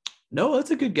 No,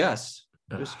 that's a good guess.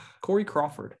 It was Corey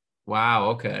Crawford. Wow.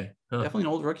 Okay. Huh. Definitely an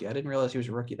old rookie. I didn't realize he was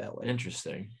a rookie that late.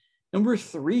 Interesting. Number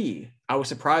 3. I was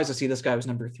surprised to see this guy was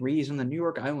number 3. He's in the New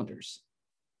York Islanders.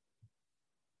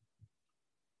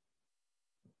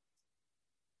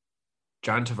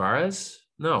 John Tavares?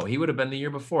 No, he would have been the year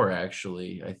before,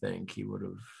 actually. I think he would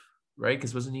have, right?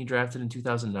 Because wasn't he drafted in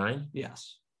 2009?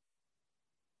 Yes.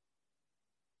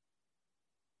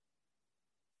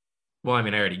 Well, I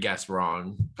mean, I already guessed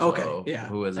wrong. So Okay, yeah.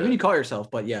 Who is I it? mean, you call yourself,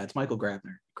 but yeah, it's Michael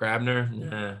Grabner. Grabner?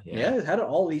 Nah, Yeah, it had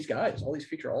all these guys, all these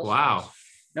future all-stars. Wow.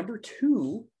 Number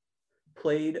 2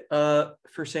 played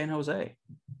for San Jose.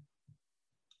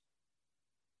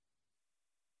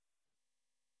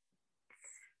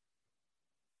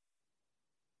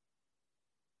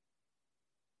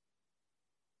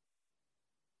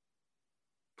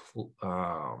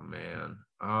 Oh man.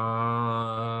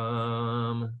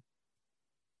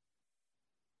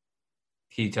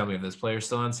 Can you tell me if this player's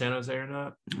still on San Jose or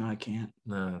not? No, I can't.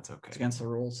 No, that's okay. It's against the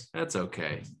rules. That's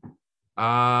okay.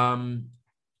 No,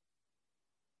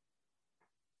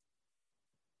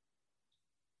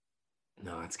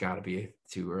 it's got to be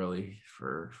too early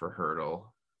for Hertl.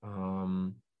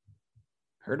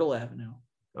 Hertl Avenue.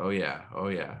 Oh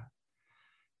yeah.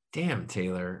 Damn,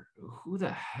 Taylor. Who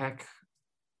the heck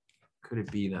could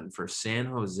it be then for San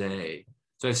Jose?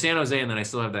 So I have San Jose, and then I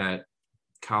still have that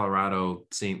Colorado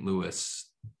St. Louis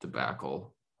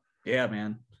debacle. Yeah,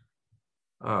 man.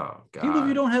 Oh God. Can't believe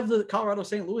you don't have the Colorado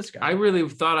St. Louis guy. I really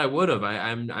thought I would have.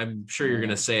 I'm sure you're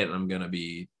gonna say it, and I'm gonna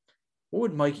be. What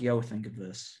would Mikey O think of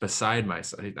this? Beside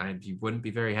myself, he wouldn't be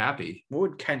very happy. What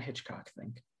would Ken Hitchcock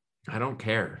think? I don't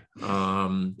care. All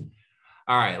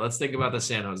right, let's think about the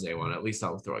San Jose one. At least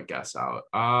I'll throw a guess out.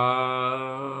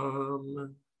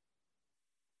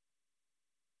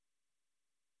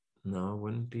 No, it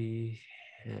wouldn't be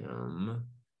him.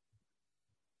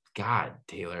 God,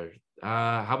 Taylor.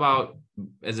 How about,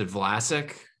 is it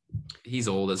Vlasic? He's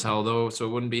old as hell though, so it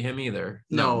wouldn't be him either.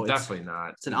 No, definitely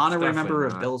not. It's an honorary member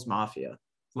of Bill's Mafia.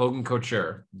 Logan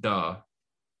Couture. Duh.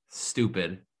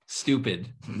 Stupid.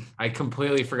 I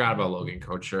completely forgot about Logan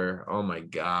Couture. Oh my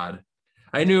God.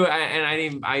 I knew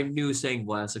saying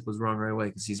Vlasic was wrong right away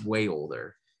because he's way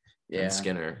older than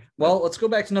Skinner. Well, let's go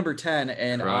back to number 10,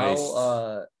 and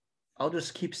Christ. I'll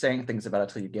just keep saying things about it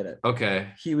till you get it. Okay.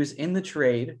 He was in the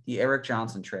trade, the Eric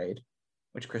Johnson trade,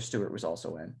 which Chris Stewart was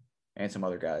also in, and some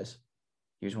other guys.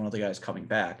 He was one of the guys coming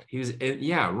back. He was,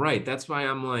 yeah, right. That's why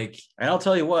I'm like. And I'll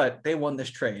tell you what, they won this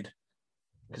trade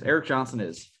because Eric Johnson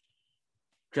is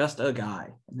just a guy,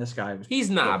 and this guy was.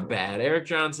 He's not bad. Eric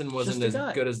Johnson wasn't as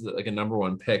good as like a number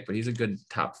 1 pick, but he's a good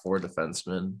top 4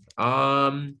 defenseman.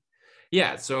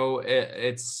 Yeah. So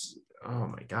it's. Oh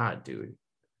my God, dude.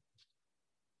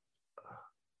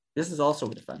 This is also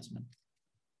a defenseman.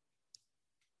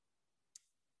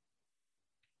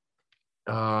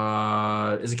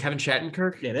 Is it Kevin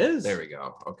Shattenkirk? It is. There we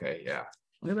go. Okay, yeah.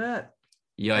 Look at that.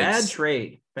 Yikes. Bad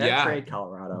trade. Bad trade,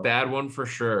 Colorado. Bad one for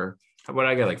sure. How about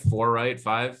I get like 4 right?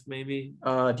 5 maybe?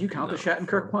 Do you count the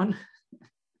Shattenkirk one?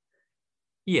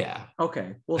 Yeah.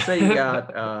 Okay. We'll say you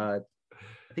got I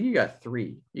think you got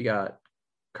 3. You got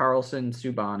Carlson,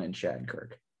 Subban, and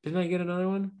Shattenkirk. Didn't I get another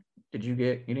one? You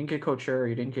didn't get Couture,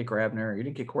 you didn't get Grabner, you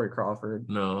didn't get Corey Crawford.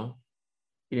 No.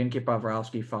 You didn't get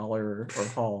Bobrovsky, Fowler, or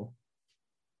Hall.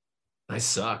 I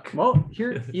suck. Well,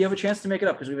 here you have a chance to make it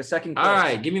up because we have a second quiz. All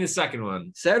right, give me the second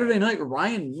one. Saturday night,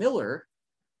 Ryan Miller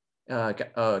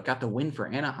got the win for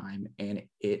Anaheim, and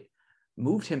it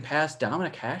moved him past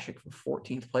Dominic Hasek for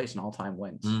 14th place in all-time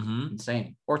wins. Mm-hmm.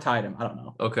 Insane. Or tied him. I don't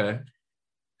know. Okay.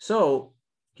 So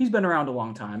he's been around a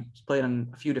long time. He's played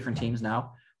on a few different teams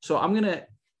now. So I'm going to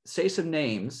say some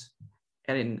names,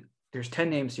 and there's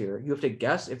 10 names here. You have to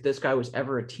guess if this guy was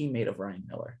ever a teammate of Ryan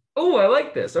Miller. Oh, I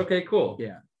like this. Okay, cool.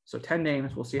 Yeah. So 10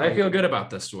 names. We'll see. I feel good about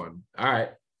this one. All right.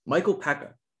 Michael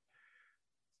Pekka.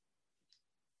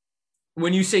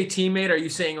 When you say teammate, are you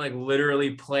saying like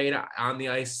literally played on the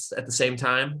ice at the same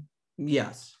time?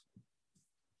 Yes.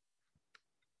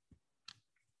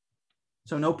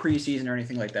 So no preseason or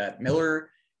anything like that. Miller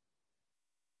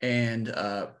and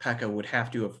Pekka would have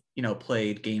to have,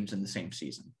 played games in the same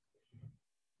season.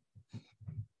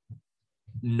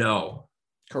 No.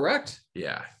 Correct.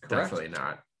 Yeah, Correct. definitely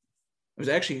not. It was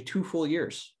actually 2 full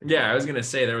years. Yeah, I was going to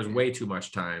say there was way too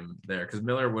much time there because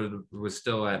Miller was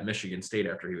still at Michigan State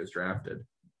after he was drafted.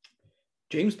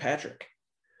 James Patrick.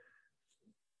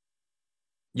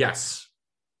 Yes.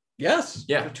 Yes.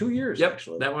 Yeah. For 2 years, Yep,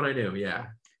 actually. that one I knew, yeah.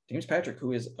 James Patrick,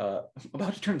 who is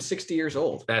about to turn 60 years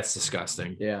old. That's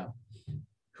disgusting. Yeah.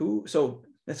 So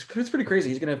that's pretty crazy.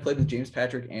 He's going to have played with James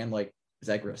Patrick and like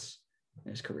Zagreus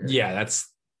in his career. Yeah, that's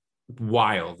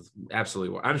wild.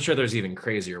 Absolutely wild. I'm sure there's even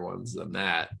crazier ones than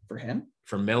that. For him?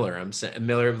 For Miller, I'm saying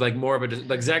Miller, like more of a,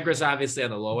 like Zagreus obviously on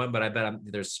the low end, but I bet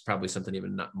there's probably something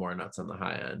even more nuts on the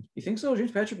high end. You think so?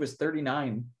 James Patrick was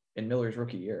 39 in Miller's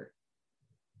rookie year.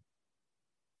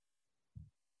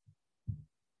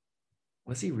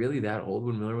 Was he really that old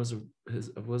when Miller was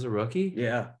a rookie?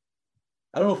 Yeah.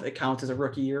 I don't know if it counts as a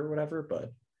rookie year or whatever,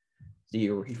 but the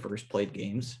year where he first played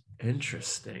games.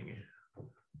 Interesting.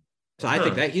 So I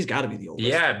think that he's got to be the oldest.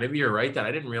 Yeah, maybe you're right. That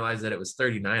I didn't realize that it was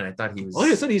 39. I thought he was.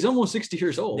 Like I said, he's almost 60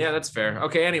 years old. Yeah, that's fair.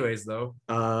 Okay. Anyways, though.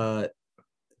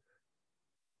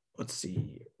 Let's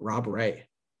see. Rob Ray.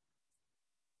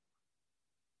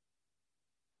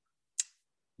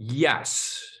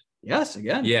 Yes. Yes,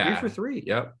 again. Yeah. 3 for 3.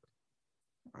 Yep.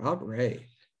 Rob Ray.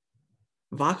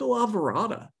 Vaclav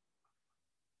Varada.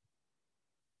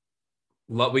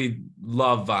 We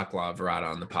love Vaclav Varada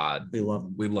on the pod. We love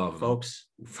him. We love him.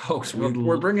 Folks,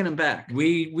 we're bringing him back.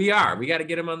 We are. We got to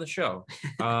get him on the show.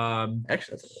 Actually,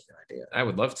 that's a really good idea. I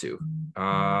would love to.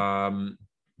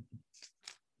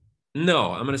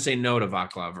 No, I'm going to say no to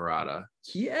Vaclav Varada.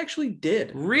 He actually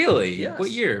did. Really? Yes.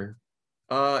 What year?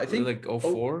 I think like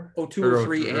 04? 02,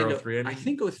 03, and 03, I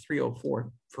think it was 03,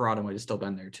 04. Ferrado might have still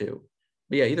been there too.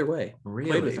 But yeah, either way.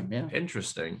 Really? Played with him, yeah.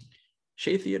 Interesting.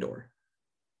 Shea Theodore.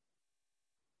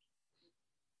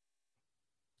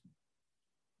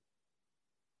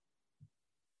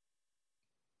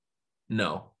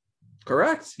 No.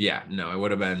 Correct. Yeah, no, it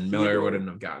would have been Miller wouldn't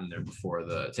have gotten there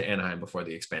to Anaheim before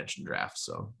the expansion draft.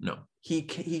 So no. He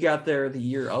got there the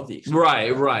year of the expansion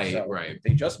Right. draft, so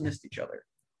they just missed each other.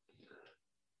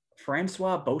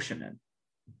 Francois Beauchemin.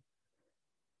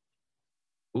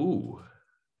 Ooh.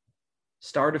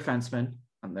 Star defenseman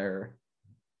on their.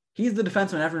 He's the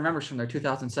defenseman everyone remembers from their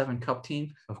 2007 Cup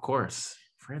team. Of course.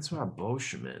 Francois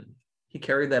Beauchemin. He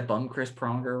carried that bum Chris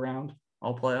Pronger around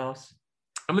all playoffs.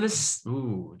 I'm going to.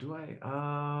 Ooh, do I?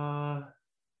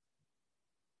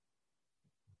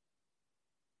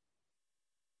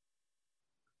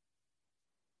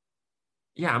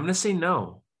 Yeah, I'm going to say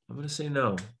no.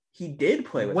 He did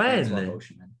play with When? Francois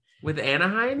Beauchemin. With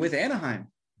Anaheim? With Anaheim.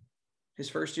 His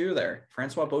first year there.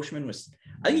 Francois Beauchemin was,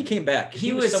 I think he came back.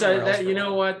 He was somewhere else that. for You a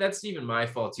know while. what? That's even my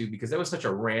fault too, because that was such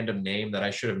a random name that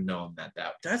I should have known that.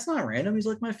 That's not random. He's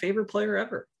like my favorite player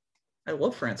ever. I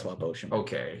love Francois Beauchemin.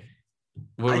 Okay.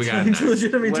 What do we I got think next? it's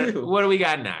legitimate too. What do we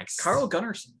got next? Carl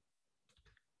Gunnarsson.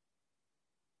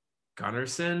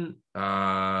 Gunnarsson.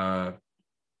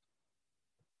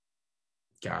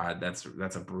 God, that's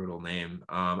a brutal name.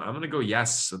 I'm gonna go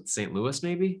yes with St. Louis,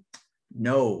 maybe.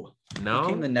 No. No. He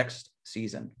came the next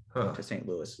season Huh. to St.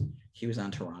 Louis. He was on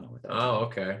Toronto with that. Oh,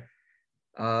 okay.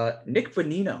 Nick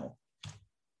Bonino.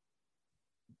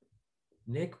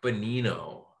 Nick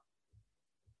Bonino.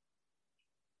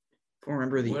 If you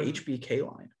remember the What- HBK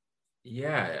line.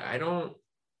 Yeah, I don't.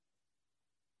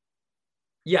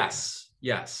 Yes.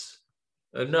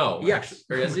 No. Yes.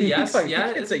 Actually. Or is it yes? You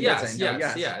Yeah. can It's say a yes yes. and no, Yes.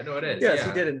 yes. Yeah. No, it is. Yes, yeah.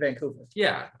 he did in Vancouver.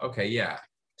 Yeah. Okay. Yeah.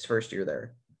 His first year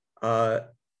there. I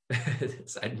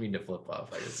didn't mean to flip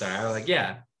off. Sorry. I was like,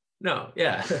 yeah. No.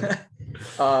 Yeah.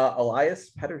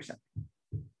 Elias Pettersson.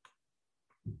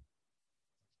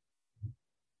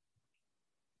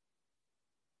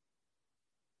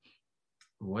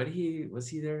 Was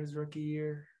he there his rookie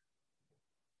year?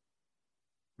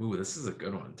 Ooh, this is a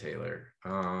good one, Taylor.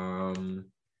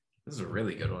 This is a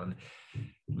really good one.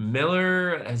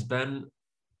 Miller has been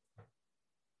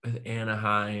with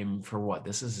Anaheim for what?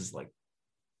 This is his like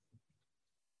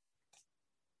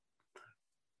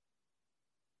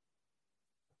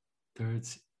third.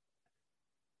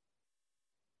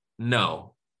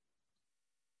 No.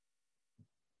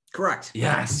 Correct.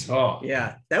 Yes. Oh.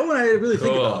 Yeah, that one I didn't really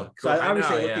think Cool, about. So cool. I I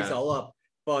obviously know, looked yeah. these all up.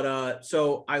 But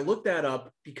so I looked that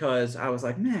up because I was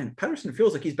like, man, Pettersson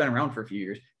feels like he's been around for a few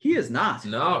years. He is not.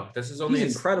 No, this is only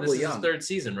He's incredibly this is young. his third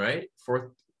season, right?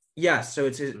 Fourth, Yes, so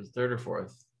it's third or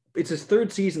fourth. his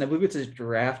third season. I believe it's his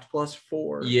draft plus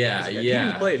 4. Yeah, He yeah.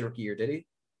 didn't play his rookie year, did he?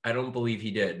 I don't believe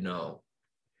he did. No.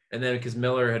 And then because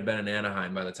Miller had been in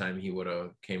Anaheim by the time he would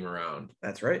have came around.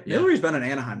 That's right. Yeah. Miller's been in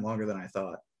Anaheim longer than I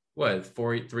thought. What,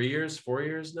 4 years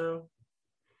now?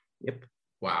 Yep.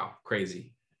 Wow,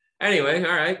 crazy. Anyway,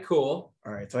 all right, cool.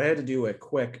 All right, so I had to do a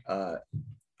quick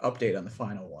update on the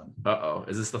final one. Uh-oh.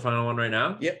 Is this the final one right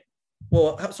now? Yep.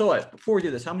 Well, so before we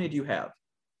do this, how many do you have?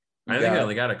 I think I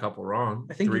only got a couple wrong.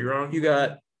 I think 3 wrong. You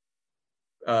got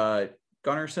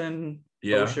Gunnarsson,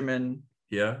 Yeah. Oshman,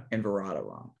 Yeah. and Verada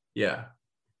wrong. Yeah.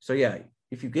 So yeah,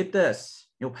 if you get this,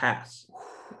 you'll pass.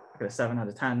 I got a 7 out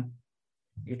of 10.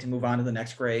 You get to move on to the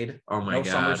next grade. Oh my No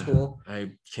God. summer school.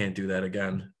 I can't do that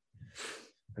again.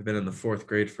 I've been in the 4th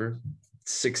grade for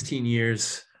 16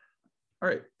 years. All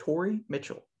right, Torrey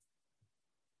Mitchell.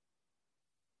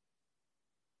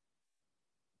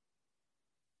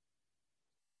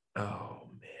 Oh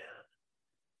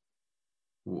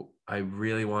man. I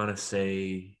really want to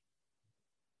say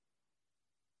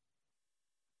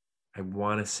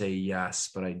yes,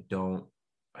 but I don't.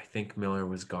 I think Miller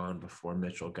was gone before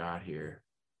Mitchell got here.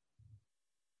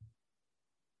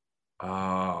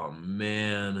 Oh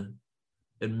man.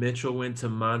 And Mitchell went to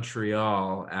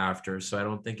Montreal after, so I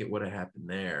don't think it would have happened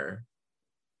there.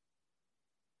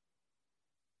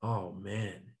 Oh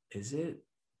man, is it?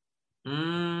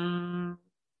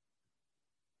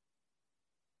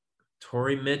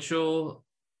 Torrey Mitchell.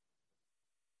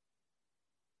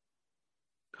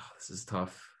 Oh, this is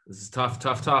tough.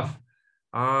 Tough.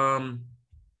 I'm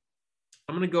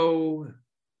gonna go.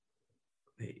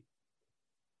 Wait.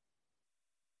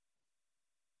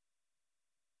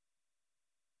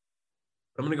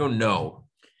 I'm gonna go no.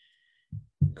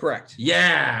 Correct.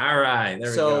 Yeah. All right. There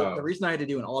we So go. the reason I had to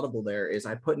do an audible there is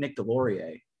I put Nick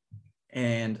Delorier,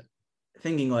 and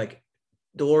thinking like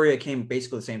Delorier came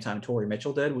basically the same time Torrey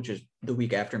Mitchell did, which is the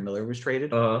week after Miller was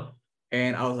traded.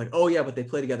 And I was like, oh yeah, but they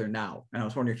play together now. And I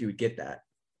was wondering if you would get that.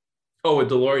 Oh, with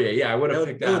Delorier, yeah, I would have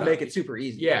picked that. It would up. make it super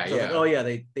easy. Yeah, so I was like, oh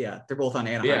yeah, they're both on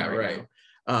Anaheim. Yeah, right.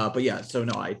 Now. But yeah, so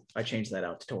no, I changed that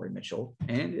out to Torrey Mitchell,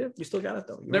 and yeah, you still got it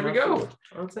though. There we go.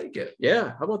 I'll take it.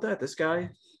 Yeah, how about that? This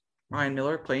guy, Ryan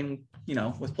Miller, playing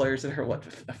with players that are what,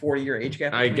 a 40-year age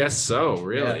gap. I guess so.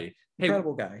 Really, yeah.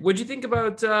 Incredible guy. What'd you think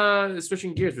about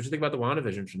switching gears? What'd you think about the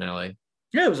WandaVision finale?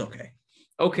 Yeah, it was okay.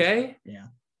 Okay. Yeah.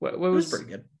 What It was was pretty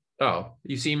good. Oh,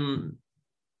 you seem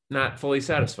not fully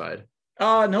satisfied.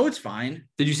 No, it's fine.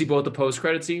 Did you see both the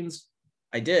post-credit scenes?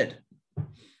 I did.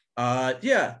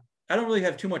 Yeah, I don't really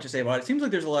have too much to say about it. It seems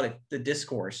like there's a lot of the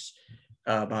discourse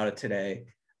about it today.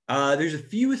 There's a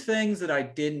few things that I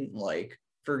didn't like.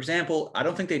 For example, I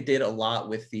don't think they did a lot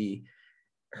with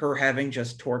her having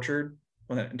just tortured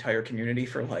an entire community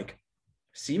for like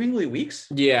seemingly weeks.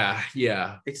 Yeah.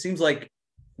 It seems like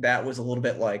that was a little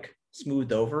bit like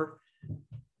smoothed over.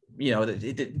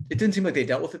 It didn't seem like they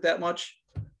dealt with it that much.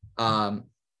 So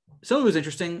it was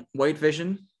interesting. White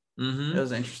Vision. Mm-hmm. That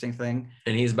was an interesting thing.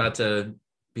 And he's about to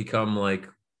become like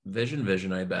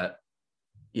Vision, I bet.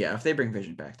 Yeah, if they bring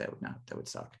Vision back, that would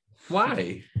suck.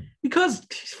 Why? Because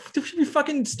there should be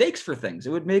fucking stakes for things. It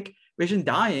would make Vision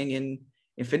dying in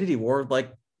Infinity War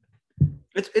like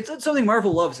it's something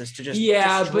Marvel loves, is to just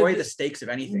destroy the stakes of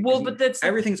anything. Well, but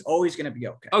everything's always going to be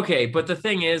okay. Okay, but the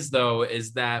thing is though,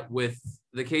 is that with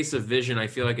the case of Vision, I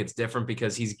feel like it's different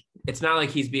because it's not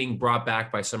like he's being brought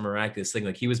back by some miraculous thing.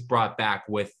 Like he was brought back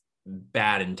with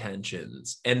bad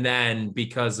intentions. And then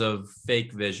because of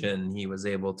fake Vision, he was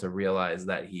able to realize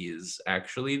that he is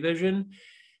actually Vision.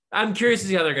 I'm curious to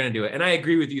see how they're going to do it. And I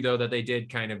agree with you though, that they did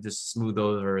kind of just smooth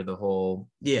over the whole,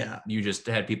 you just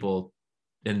had people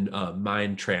in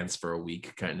mind transfer a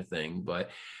week kind of thing. But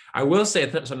I will say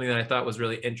something that I thought was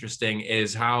really interesting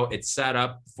is how it's set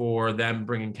up for them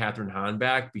bringing Kathryn Hahn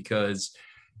back, because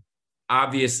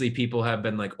obviously people have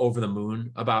been like over the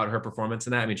moon about her performance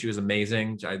in that. I mean, she was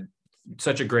amazing.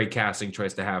 Such a great casting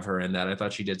choice to have her in that. I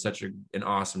thought she did such an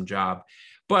awesome job.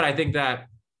 But I think that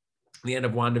the end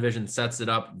of WandaVision sets it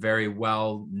up very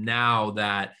well now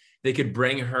that they could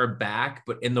bring her back,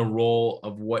 but in the role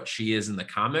of what she is in the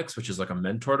comics, which is like a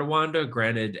mentor to Wanda.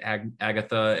 Granted,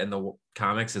 Agatha in the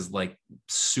comics is like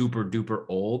super duper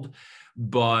old,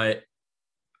 but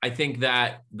I think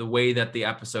that the way that the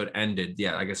episode ended,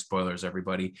 I guess spoilers,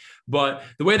 everybody, but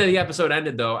the way that the episode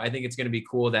ended though, I think it's going to be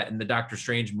cool that in the Doctor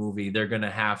Strange movie, they're going to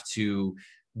have to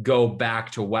go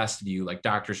back to Westview, like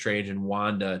Doctor Strange and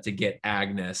Wanda, to get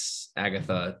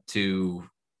Agatha to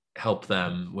help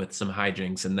them with some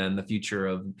hijinks. And then the future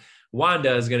of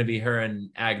Wanda is going to be her and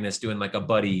Agnes doing like a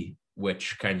buddy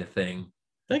witch kind of thing.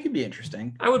 That could be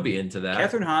interesting. I would be into that.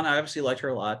 Kathryn Hahn, I obviously liked her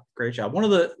a lot. Great job. One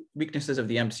of the weaknesses of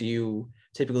the MCU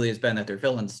typically has been that their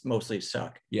villains mostly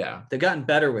suck. Yeah. They've gotten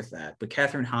better with that. But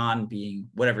Kathryn Hahn being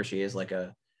whatever she is, like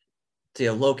a say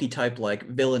a Loki type like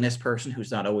villainous person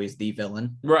who's not always the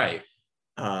villain. Right.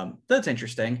 That's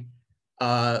interesting.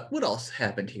 What else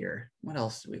happened here? What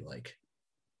else do we like?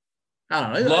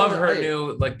 I don't know. Love her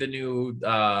new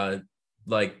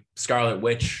like Scarlet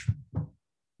Witch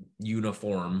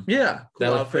uniform. Yeah, cool that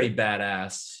looked outfit. pretty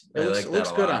badass. It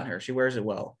looks good on her. She wears it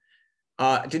well.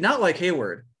 Did not like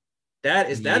Hayward. That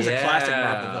is a classic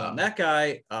Marvel villain. That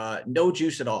guy, no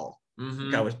juice at all. Mm-hmm.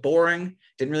 The guy was boring.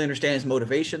 Didn't really understand his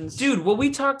motivations. Dude, well, we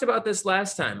talked about this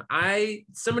last time.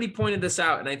 Somebody pointed this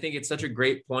out, and I think it's such a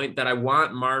great point that I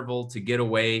want Marvel to get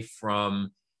away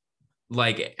from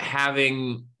like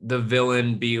having the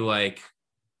villain be like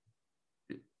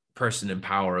person in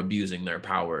power abusing their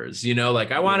powers,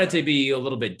 like I want it to be a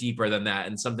little bit deeper than that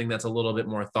and something that's a little bit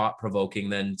more thought-provoking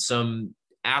than some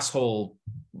asshole,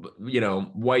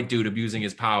 white dude abusing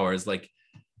his powers. Like,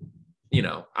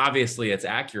 obviously it's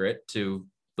accurate to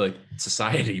like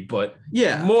society, but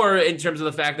yeah, more in terms of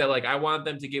the fact that like I want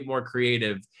them to get more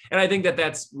creative. And I think that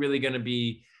that's really going to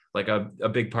be like a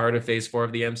big part of phase 4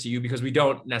 of the MCU, because we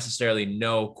don't necessarily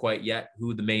know quite yet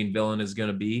who the main villain is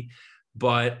going to be.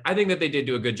 But I think that they did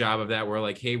do a good job of that, where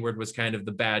like Hayward was kind of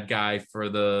the bad guy for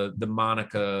the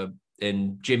Monica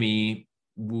and Jimmy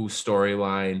Woo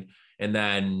storyline. And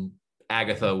then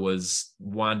Agatha was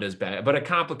Wanda's bad, but a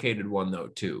complicated one though,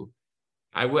 too.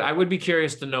 I would be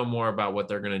curious to know more about what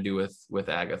they're going to do with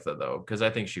Agatha though, because I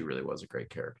think she really was a great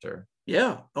character.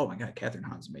 Yeah. Oh my God, Catherine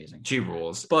Hahn's amazing. She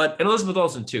rules. And Elizabeth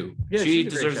Olsen too. Yeah, she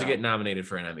deserves to get nominated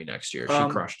for an Emmy next year. She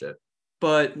crushed it.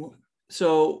 But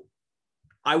so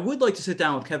I would like to sit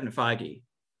down with Kevin Feige.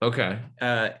 Okay.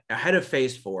 Ahead of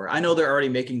phase 4. I know they're already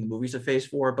making the movies of phase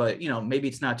 4, but maybe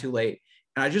it's not too late.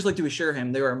 And I'd just like to assure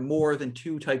him there are more than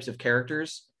 2 types of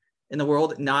characters in the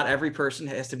world. Not every person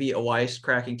has to be a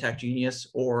wisecracking tech genius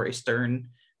or a stern,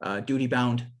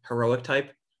 duty-bound, heroic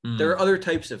type. Mm. There are other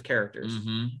types of characters.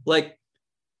 Mm-hmm. Like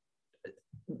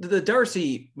the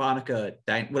Darcy, Monica,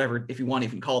 whatever, if you want to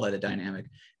even call that a dynamic,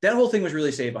 that whole thing was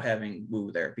really saved by having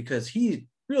Wu there, because he's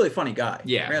really a funny guy.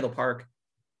 Yeah. Randall Park.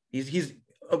 He's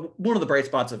one of the bright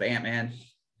spots of Ant-Man.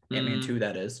 Ant-Man 2,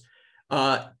 that is.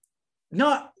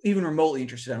 Not even remotely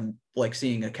interested in like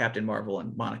seeing a Captain Marvel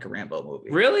and Monica Rambeau movie.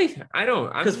 Really? I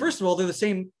don't. Because first of all, they're the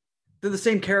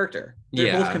same character.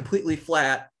 They're both completely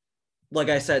flat, like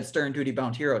I said, stern,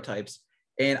 duty-bound hero types.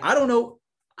 And I don't know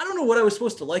what I was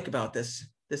supposed to like about this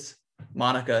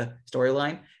Monica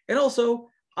storyline. And also,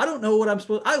 I don't know what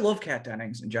I love Kat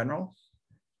Dennings in general.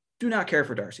 Do not care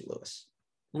for Darcy Lewis.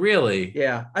 Really?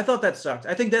 Yeah, I thought that sucked.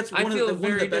 I think that's one of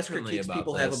the best critiques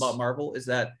people have about Marvel, is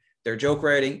that their joke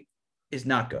writing is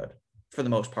not good for the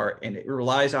most part, and it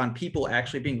relies on people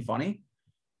actually being funny.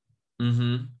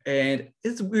 Mm-hmm. And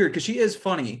it's weird because she is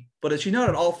funny, but she's not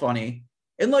at all funny.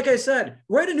 And like I said,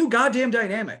 write a new goddamn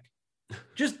dynamic.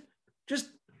 Just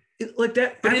like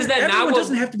that. But is that everyone not what,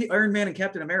 doesn't have to be Iron Man and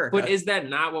Captain America? But is that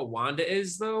not what Wanda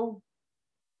is, though?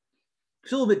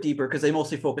 It's a little bit deeper because they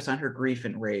mostly focus on her grief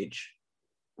and rage.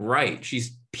 Right.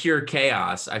 She's pure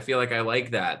chaos. I feel like I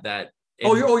like that.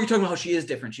 You're talking about how she is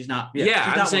different. She's not.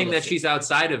 Yeah, she's I'm saying that she's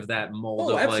outside of that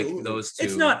mold of absolutely. Like those two.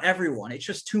 It's not everyone. It's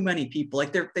just too many people.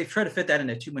 Like they've tried to fit that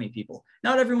into too many people.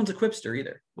 Not everyone's a quipster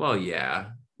either. Well, yeah.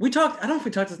 I don't know if we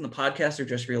talked this in the podcast or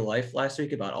just real life last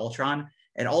week about Ultron.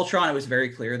 And Ultron, it was very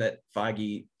clear that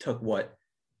Feige took what,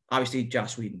 obviously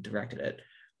Joss Whedon directed it,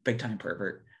 big time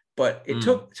pervert, but it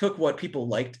took what people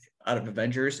liked out of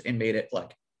Avengers and made it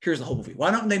like, here's the whole movie. Why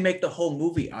don't they make the whole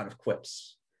movie out of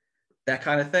quips? That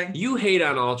kind of thing. You hate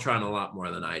on Ultron a lot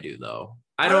more than I do, though.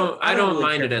 I don't really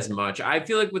mind it as much. I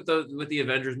feel like with the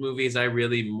Avengers movies, I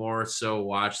really more so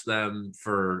watch them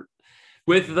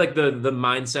with like the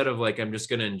mindset of like, I'm just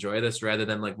going to enjoy this rather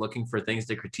than like looking for things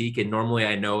to critique. And normally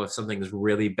I know if something is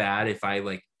really bad, if I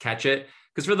like catch it,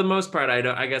 because for the most part,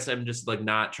 I guess I'm just like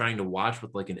not trying to watch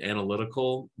with like an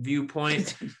analytical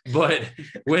viewpoint. But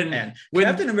when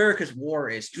Captain America's War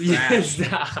is trash.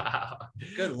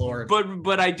 Good Lord.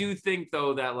 But I do think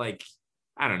though that like,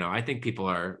 I don't know. I think people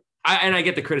are, and I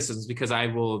get the criticisms because I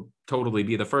will totally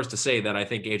be the first to say that I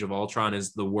think Age of Ultron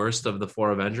is the worst of the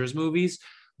 4 Avengers movies,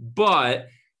 but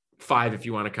 5 if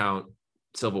you want to count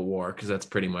Civil War, because that's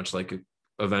pretty much like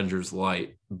Avengers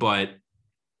light. But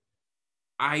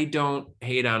I don't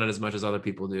hate on it as much as other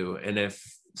people do. And if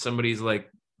somebody's like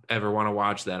ever want to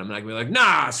watch that, I'm not gonna be like,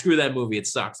 nah, screw that movie, it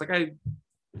sucks. Like I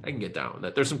can get down with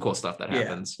it. There's some cool stuff that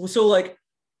happens. Well, so like,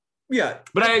 yeah.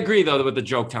 But I agree though with the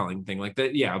joke telling thing, like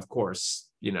that. Yeah, of course.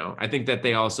 I think that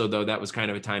they also, though, that was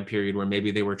kind of a time period where maybe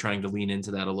they were trying to lean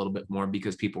into that a little bit more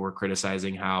because people were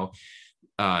criticizing how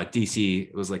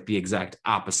DC was like the exact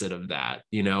opposite of that,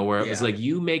 where it was like,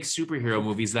 you make superhero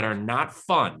movies that are not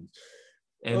fun.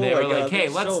 And Oh they my were like, God, hey,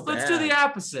 that's so let's do the bad.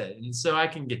 opposite. And so I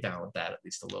can get down with that at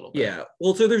least a little bit. Yeah.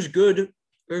 Well, so there's a good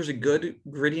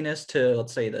grittiness to,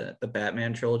 let's say, the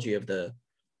Batman trilogy of the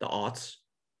aughts.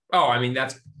 Oh, I mean,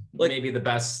 that's Like, maybe the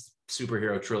best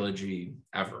superhero trilogy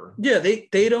ever. yeah,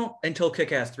 they don't until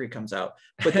Kick-Ass 3 comes out,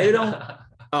 but they don't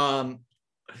um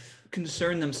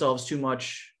concern themselves too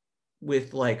much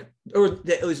with like, or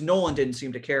at least Nolan didn't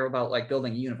seem to care about like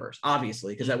building a universe,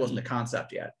 obviously, because that wasn't the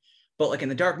concept yet. But like in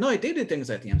The Dark Knight, they did things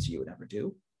that the MCU would never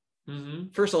do.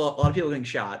 First, a lot of people getting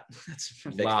shot. That's a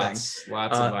big thing. Lots of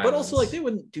violence. But also, like, they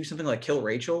wouldn't do something like kill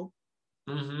Rachel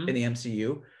in the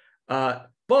MCU.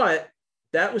 But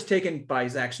that was taken by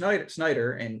Zack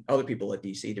Snyder and other people at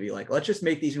DC to be like, let's just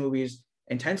make these movies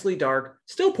intensely dark,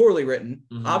 still poorly written,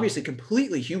 obviously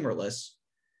completely humorless.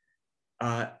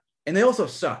 And they also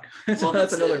suck. So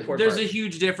that's another important There's part. a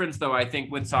huge difference, though, I think,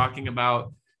 with talking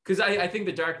about, because I think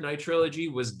the Dark Knight trilogy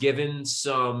was given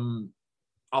some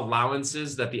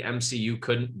allowances that the MCU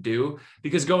couldn't do,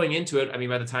 because going into it, I mean,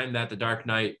 by the time that the Dark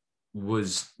Knight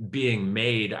was being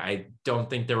made, I don't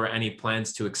think there were any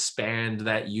plans to expand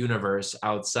that universe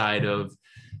outside of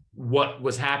what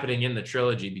was happening in the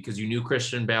trilogy, because you knew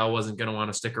Christian Bale wasn't going to want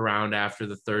to stick around after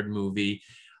the third movie.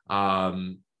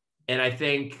 And I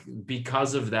think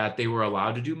because of that, they were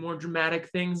allowed to do more dramatic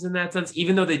things in that sense,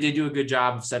 even though they did do a good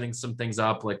job of setting some things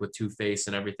up, like with Two-Face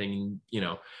and everything, you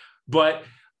know. But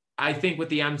I think with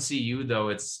the MCU, though,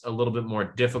 it's a little bit more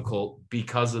difficult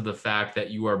because of the fact that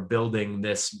you are building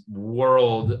this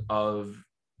world of,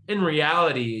 in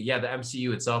reality, yeah, the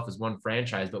MCU itself is one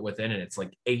franchise, but within it, it's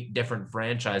like 8 different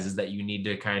franchises that you need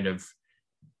to kind of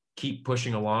keep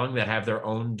pushing along that have their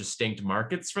own distinct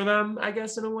markets for them, I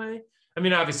guess, in a way. I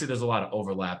mean, obviously there's a lot of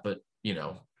overlap, but, you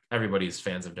know, everybody's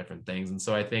fans of different things. And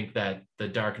so I think that the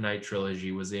Dark Knight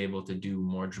trilogy was able to do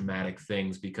more dramatic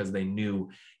things because they knew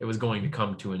it was going to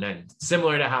come to an end.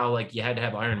 Similar to how, like, you had to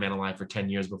have Iron Man alive for 10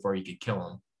 years before you could kill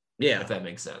him. Yeah. If that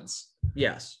makes sense.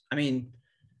 Yes. I mean,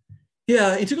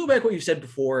 yeah, and to go back what you said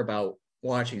before about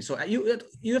watching, so you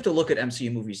have to look at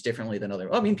MCU movies differently than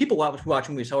other. I mean, people watch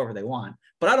movies however they want,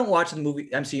 but I don't watch the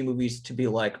MCU movies to be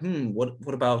like,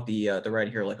 what about the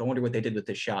writing here? Like, I wonder what they did with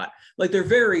this shot. Like, they're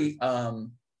very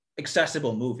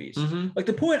accessible movies. Like,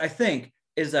 the point, I think,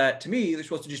 is that to me they're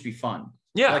supposed to just be fun.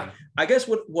 Yeah. Like, I guess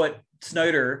what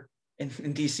Snyder and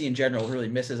DC in general really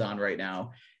misses on right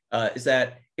now is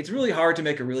that it's really hard to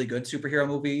make a really good superhero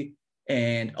movie.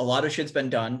 And a lot of shit's been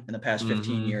done in the past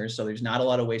 15 years. So there's not a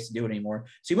lot of ways to do it anymore.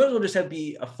 So you might as well just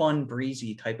be a fun,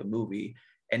 breezy type of movie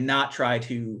and not try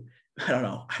to, I don't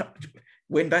know,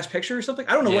 win Best Picture or something.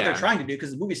 I don't know what they're trying to do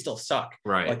because the movies still suck.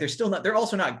 Right. Like, they're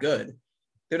also not good.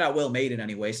 They're not well made in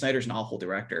any way. Snyder's an awful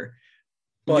director.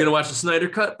 But, you gonna watch the Snyder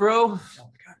Cut, bro? Oh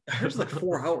my God. There's like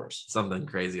 4 hours. Something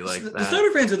crazy like that. The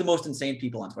Snyder fans are the most insane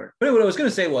people on Twitter. But anyway, what I was going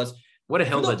to say was, what a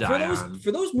hill to die on.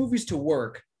 For those movies to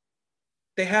work,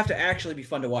 they have to actually be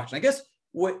fun to watch. And I guess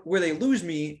where they lose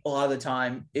me a lot of the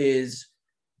time is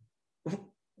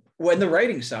when the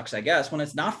writing sucks, I guess, when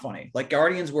it's not funny. Like,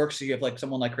 Guardians works, so you have like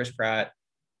someone like Chris Pratt.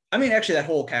 I mean, actually, that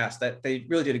whole cast, that they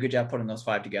really did a good job putting those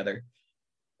 5 together.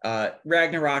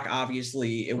 Ragnarok,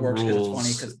 obviously, it works because it's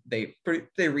funny because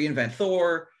they reinvent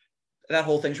Thor. That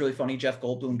whole thing's really funny. Jeff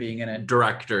Goldblum being in it.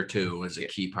 Director, too, is a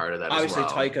key part of that obviously,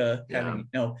 as well. Taika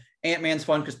having, Ant-Man's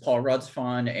fun because Paul Rudd's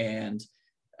fun, and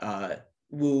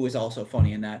Wu is also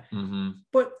funny in that.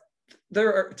 But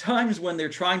there are times when they're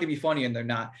trying to be funny and they're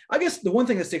not. I guess the one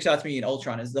thing that sticks out to me in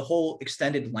Ultron is the whole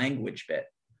extended language bit.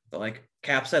 Like,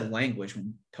 Cap said language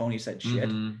when Tony said shit.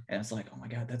 And it's like, oh my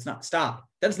God, stop.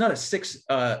 That's not a 6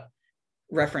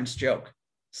 reference joke.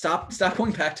 Stop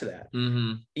going back to that.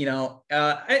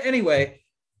 Anyway,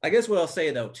 I guess what I'll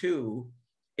say though too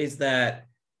is that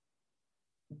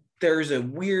there's a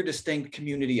weird, distinct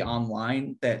community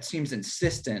online that seems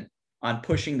insistent on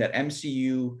pushing that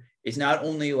MCU is not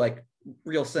only like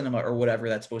real cinema or whatever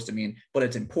that's supposed to mean, but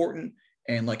it's important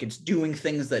and like it's doing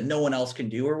things that no one else can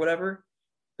do or whatever.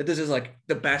 That this is like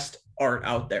the best art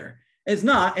out there. And it's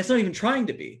not even trying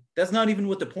to be. That's not even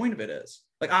what the point of it is.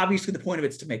 Like, obviously the point of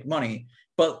it's to make money,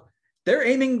 but they're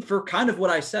aiming for kind of what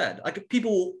I said. Like,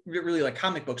 people really like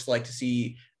comic books like to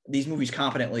see these movies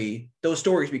those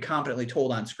stories be competently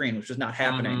told on screen, which is not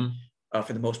happening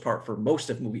for the most part for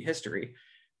most of movie history.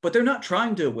 But they're not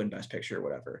trying to win Best Picture or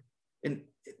whatever. And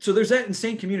so there's that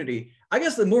insane community. I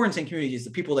guess the more insane community is the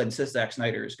people that insist Zack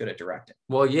Snyder is good at directing.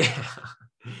 Well, yeah.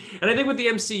 And I think with the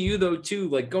MCU, though, too,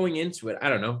 like going into it, I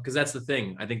don't know, because that's the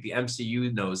thing. I think the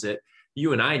MCU knows it.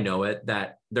 You and I know it,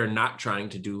 that they're not trying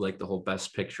to do like the whole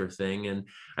Best Picture thing. And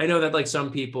I know that like some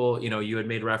people, you had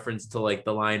made reference to like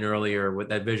the line earlier, what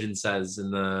that Vision says in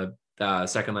the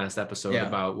second last episode Yeah.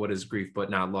 about what is grief but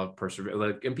not love, persevere.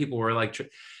 Like, and people were like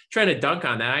trying to dunk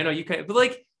on that. I know you can't, but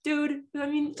like, dude, I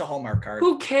mean, It's a Hallmark card.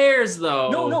 who cares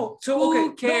though? No. So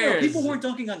who okay, cares? No, people weren't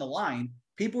dunking on the line.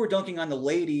 People were dunking on the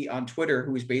lady on Twitter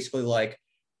who was basically like,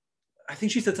 I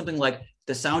think she said something like,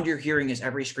 "The sound you're hearing is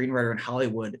every screenwriter in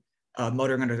Hollywood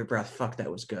muttering under their breath. Fuck,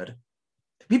 that was good."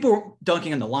 People were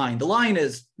dunking on the line. The line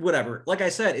is whatever. Like I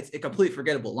said, it's a complete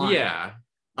forgettable line. Yeah.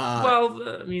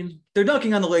 I mean, they're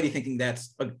dunking on the lady, thinking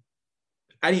that's a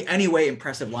anyway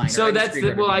impressive line. So that's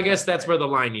I guess that's where the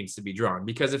line needs to be drawn,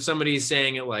 because if somebody's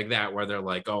saying it like that, where they're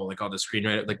like, oh, like all the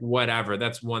screenwriter, like whatever,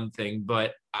 that's one thing.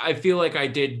 But I feel like I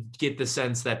did get the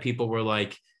sense that people were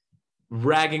like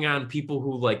ragging on people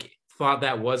who like thought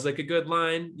that was like a good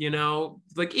line, you know,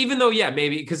 like even though, yeah,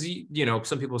 maybe because, you know,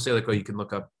 some people say like, oh, you can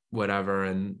look up whatever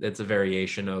and it's a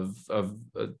variation of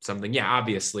something. Yeah,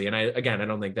 obviously. And I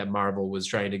don't think that Marvel was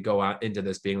trying to go out into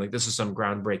this being like, this is some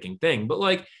groundbreaking thing, but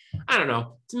like, I don't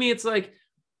know, to me it's like,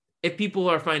 if people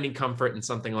are finding comfort in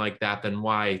something like that, then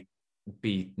why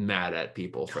be mad at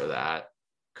people for that?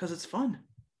 Because it's fun.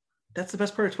 That's the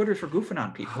best part of Twitter, for goofing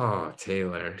on people. Oh,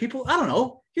 Taylor. People, I don't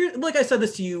know. Here, like I said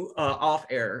this to you off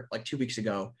air like 2 weeks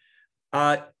ago.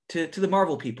 To the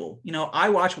Marvel people, you know, I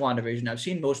watch WandaVision. I've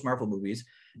seen most Marvel movies.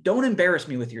 Don't embarrass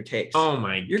me with your takes. Oh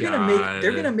my God.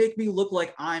 They're gonna make me look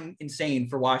like I'm insane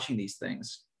for watching these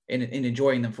things and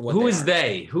enjoying them for what. Who is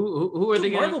they? Who are the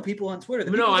Marvel people on Twitter?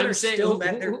 No, I'm saying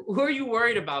who are you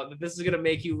worried about that this is gonna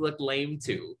make you look lame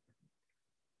to?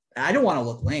 I don't want to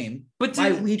look lame, but my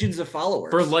legions of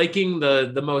followers for liking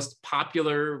the most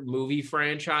popular movie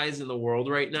franchise in the world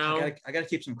right now. I gotta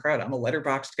keep some credit. I'm a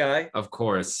Letterboxd guy. Of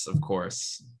course.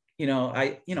 You know,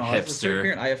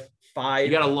 hipster. I have 5.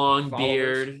 You got a long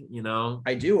followers. Beard, you know.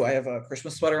 I do. I have a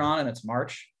Christmas sweater on, and it's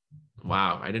March.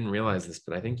 Wow, I didn't realize this,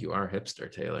 but I think you are hipster,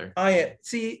 Taylor. I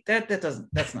see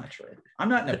that's not true. I'm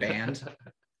not in a band.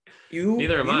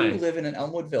 Neither am I. You live in an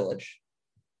Elmwood Village.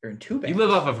 You're in 2 bands. You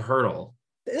live off of Hurdle.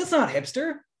 That's not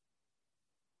hipster.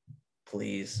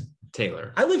 Please,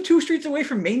 Taylor. I live 2 streets away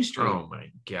from Main Street. Oh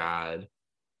my God.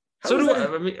 So do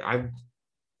I. I mean,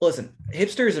 listen,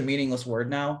 hipster is a meaningless word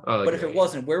now. Oh, but if it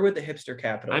wasn't, where would the hipster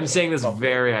capital? I'm saying this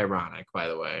very ironic, by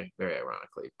the way, very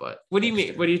ironically. But what do you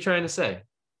mean? What are you trying to say?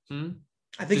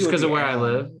 I think just because of where I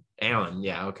live, Allen.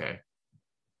 Yeah, okay.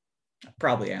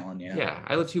 Probably Allen. Yeah. Yeah,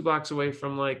 I live 2 blocks away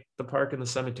from like the park and the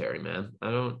cemetery. Man, I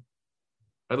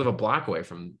live a block away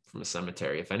from a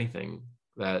cemetery. If anything,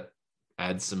 that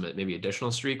adds some maybe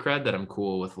additional street cred that I'm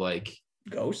cool with, like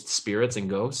ghosts, spirits, and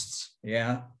ghosts.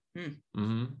 Yeah.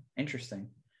 Interesting.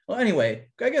 Well, anyway,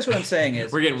 I guess what I'm saying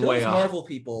is we're getting way off. Marvel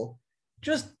people,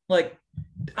 just like,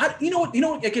 you know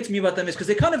what gets me about them is because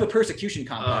they kind of have a persecution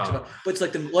complex. But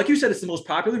it's like you said, it's the most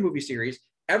popular movie series.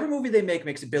 Every movie they make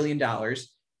makes $1 billion.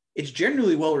 It's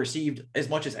generally well received, as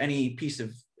much as any piece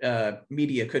of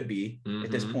media could be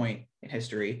at this point in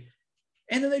history.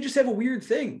 And then they just have a weird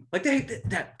thing, like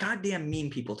that goddamn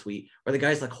meme people tweet where the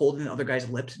guy's like holding the other guy's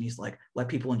lips and he's like, let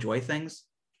people enjoy things.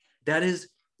 That is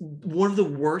one of the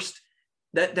worst.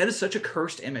 That is such a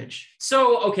cursed image.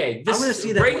 So okay, I want to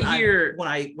see that right here when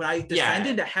I descend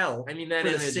into hell. I mean, that for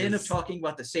the image sin of talking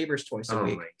about the Sabres twice a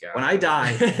week. My God. When I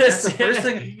die, that's the first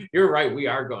thing. You're right. We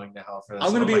are going to hell for this. I'm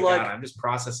going to be like, God, I'm just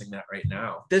processing that right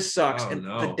now. This sucks.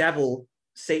 The devil,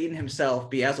 Satan himself,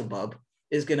 Beelzebub,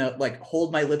 is gonna like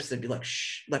hold my lips and be like,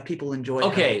 shh, let people enjoy.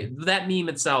 Okay, that meme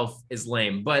itself is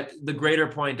lame, but the greater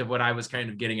point of what I was kind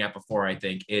of getting at before, I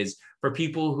think, is for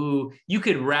people who you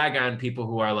could rag on people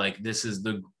who are like, this is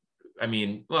I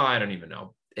don't even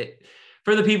know.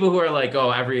 For the people who are like,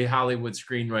 oh, every Hollywood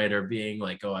screenwriter being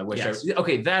like, oh, I wish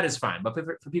okay, that is fine. But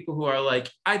for people who are like,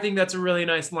 I think that's a really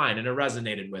nice line and it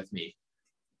resonated with me,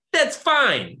 that's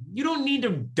fine. You don't need to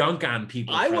dunk on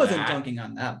people. I wasn't dunking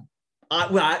on them.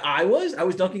 I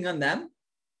was dunking on them.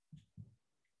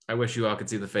 I wish you all could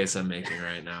see the face I'm making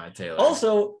right now, Taylor.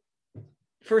 Also,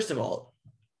 first of all,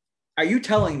 are you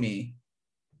telling me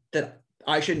that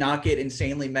I should not get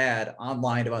insanely mad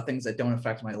online about things that don't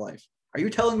affect my life? Are you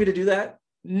telling me to do that?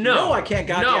 No, I can't.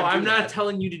 No, I'm not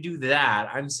telling you to do that.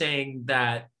 I'm saying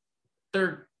that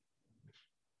there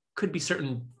could be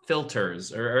certain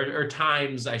filters or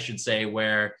times, I should say,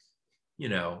 where, you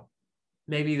know,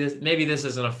 maybe this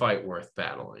isn't a fight worth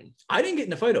battling. I didn't get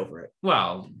in a fight over it.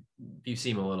 Well, you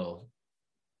seem a little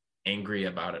angry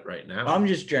about it right now. I'm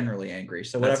just generally angry.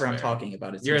 So whatever I'm talking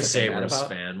about, you're a Sabres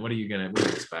fan. What do you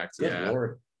expect? Yeah,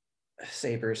 Lord.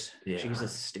 Sabres. Yeah.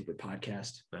 Jesus, stupid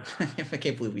podcast. I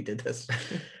can't believe we did this.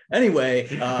 Anyway,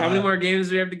 how many more games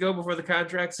do we have to go before the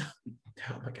contracts?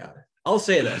 Oh my God. I'll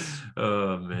say this.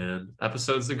 Oh man,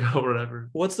 episodes ago or whatever.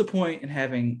 What's the point in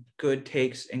having good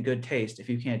takes and good taste if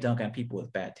you can't dunk on people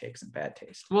with bad takes and bad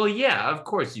taste? Well, yeah, of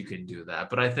course you can do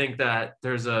that, but I think that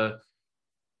there's a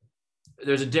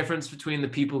difference between the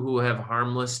people who have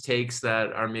harmless takes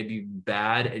that are maybe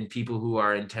bad and people who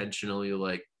are intentionally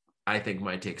like, I think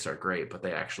my takes are great, but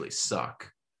they actually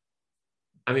suck.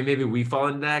 I mean, maybe we fall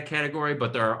into that category,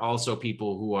 but there are also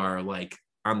people who are like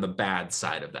on the bad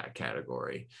side of that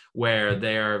category where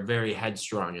they are very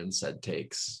headstrong in said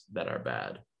takes that are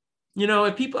bad. You know,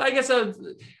 if people, I guess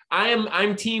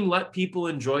I'm team let people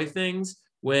enjoy things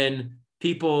when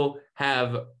people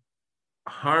have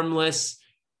harmless,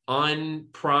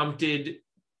 unprompted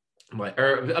or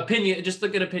opinion, just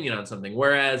like an opinion on something.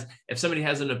 Whereas if somebody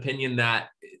has an opinion that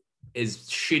is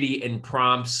shitty and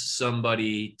prompts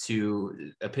somebody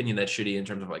to opinion that's shitty in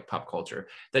terms of like pop culture,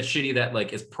 that's shitty, that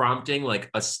like is prompting like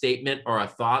a statement or a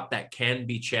thought that can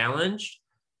be challenged,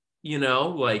 you know,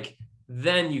 like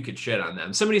then you could shit on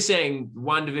them. Somebody saying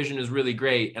WandaVision is really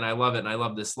great and I love it and I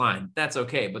love this line, that's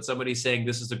okay. But somebody saying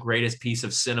this is the greatest piece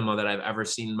of cinema that I've ever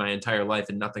seen in my entire life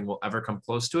and nothing will ever come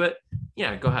close to it,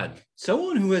 yeah, go ahead.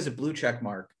 Someone who has a blue check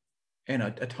mark and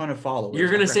a ton of followers. You're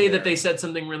going to say that they said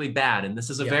something really bad, and this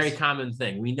is a Yes. very common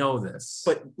thing. We know this.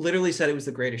 But literally said it was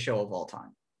the greatest show of all time.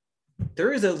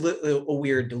 There is a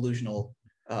weird delusional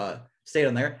state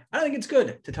on there. I don't think it's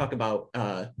good to talk about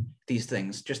these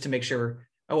things just to make sure,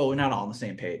 oh, well, we're not all on the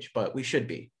same page, but we should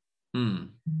be.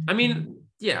 I mean,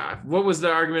 yeah. What was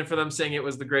the argument for them saying it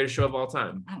was the greatest show of all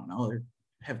time? I don't know. They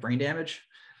have brain damage.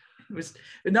 It was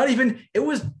not even, it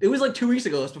was like 2 weeks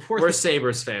ago. It was before. We're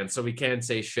Sabres fans, so we can't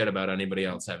say shit about anybody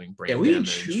else having brain we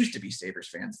damage. didn't choose to be Sabres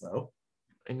fans, though.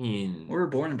 I mean, we were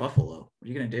born in Buffalo. What are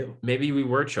you going to do? Maybe we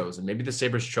were chosen. Maybe the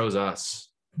Sabres chose us.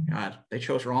 God, they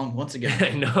chose wrong once again.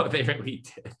 I know, they really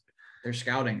did. Their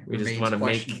scouting. We just want to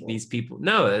make these people.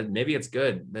 No, maybe it's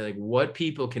good. They're like, what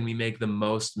people can we make the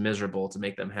most miserable to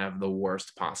make them have the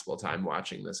worst possible time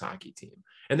watching this hockey team?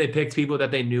 And they picked people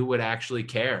that they knew would actually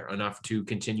care enough to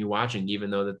continue watching, even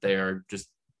though that they are just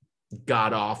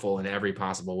god awful in every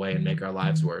possible way and make our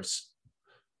lives worse.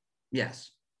 Yes.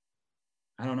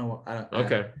 I don't know.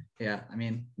 Okay. I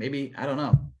mean, maybe, I don't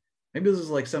know. Maybe this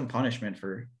is like some punishment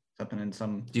for something in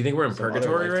some. Do you think we're in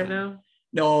purgatory right now?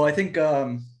 No, I think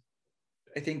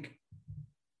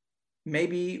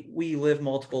maybe we live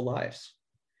multiple lives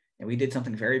and we did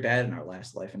something very bad in our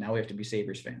last life and now we have to be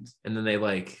Sabres fans. And then they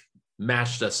like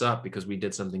matched us up because we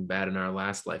did something bad in our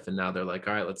last life. And now they're like,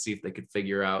 all right, let's see if they could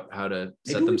figure out how to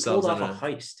set themselves on a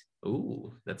heist.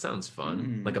 Ooh, that sounds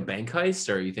fun. Like a bank heist?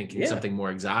 Or are you thinking something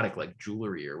more exotic like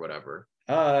jewelry or whatever?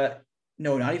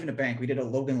 No, not even a bank. We did a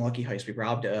Logan Lucky heist. We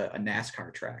robbed a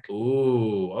NASCAR track.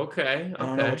 Ooh, okay. I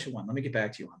don't know which one. Let me get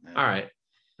back to you on that. All right.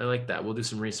 I like that. We'll do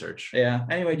some research. Yeah.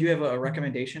 Anyway, do you have a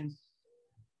recommendation?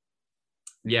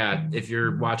 Yeah. If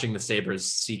you're watching the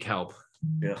Sabres, seek help.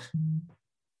 Yeah.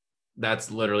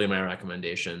 That's literally my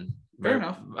recommendation. Fair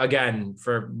enough. Again,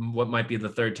 for what might be the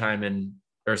third time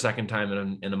or second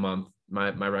time in a month,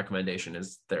 my recommendation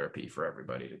is therapy for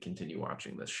everybody to continue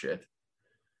watching this shit.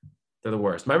 They're the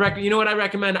worst. You know what I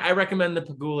recommend? I recommend the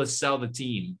Pegulas sell the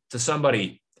team to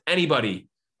somebody, anybody.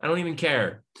 I don't even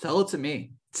care. Sell it to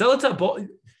me. Sell it to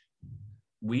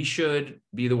we should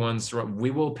be the ones.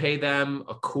 We will pay them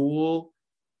a cool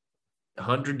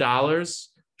 $100.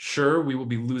 Sure, we will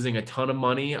be losing a ton of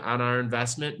money on our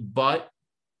investment, but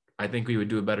I think we would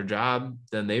do a better job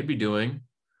than they'd be doing.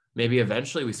 Maybe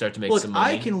eventually we start to make some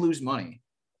money. I can lose money.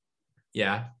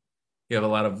 Yeah. You have a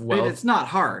lot of wealth. It's not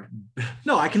hard.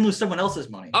 No, I can lose someone else's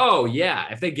money. Oh, yeah.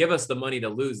 If they give us the money to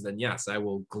lose, then yes, I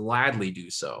will gladly do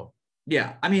so.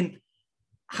 Yeah. I mean,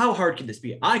 how hard could this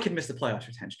be? I could miss the playoffs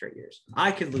for 10 straight years.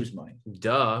 I could lose money.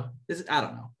 Duh. I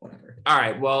don't know. Whatever. All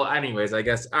right. Well, anyways, I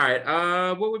guess. All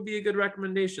right. What would be a good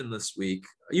recommendation this week?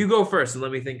 You go first and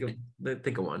let me think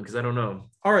of one because I don't know.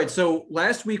 All right. So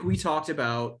last week we talked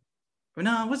about.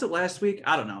 No, was it last week?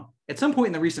 I don't know. At some point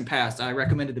in the recent past, I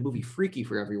recommended the movie Freaky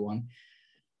for everyone,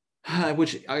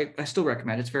 which I still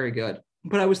recommend. It's very good.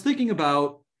 But I was thinking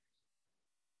about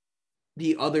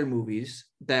the other movies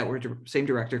that were same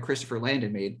director, Christopher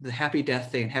Landon, made, the Happy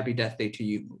Death Day and Happy Death Day to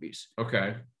You movies.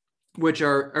 Okay. Which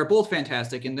are both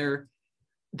fantastic, and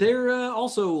they're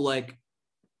also like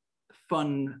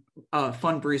fun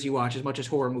breezy watch as much as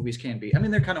horror movies can be. I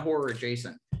mean, they're kind of horror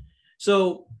adjacent.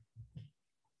 So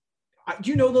do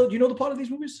you know the plot of these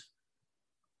movies?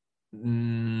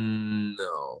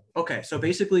 No. Okay, so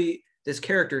basically this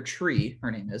character, Tree,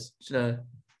 her name is, she's a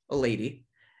lady.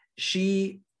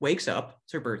 She wakes up,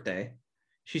 it's her birthday.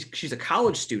 She's a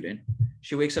college student.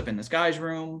 She wakes up in this guy's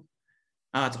room.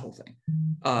 It's a whole thing.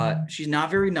 She's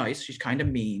not very nice. She's kind of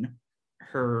mean.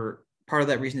 Her part of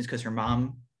that reason is because her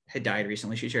mom had died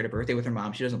recently. She shared a birthday with her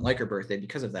mom. She doesn't like her birthday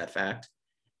because of that fact.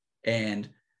 And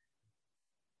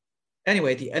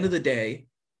anyway, at the end of the day,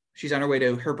 she's on her way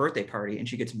to her birthday party and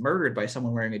she gets murdered by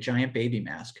someone wearing a giant baby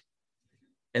mask.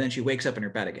 And then she wakes up in her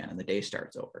bed again and the day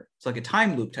starts over. It's like a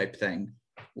time loop type thing,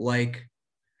 like,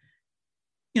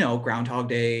 Groundhog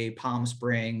Day, Palm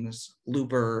Springs,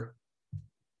 Looper,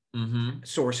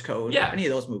 Source Code, any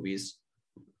of those movies.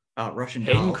 Russian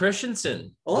Hayden Doll.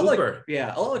 Christensen, a lot Looper.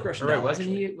 A lot like Russian Doll. Wasn't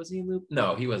he? Was he in Looper?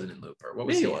 No, he wasn't in Looper. What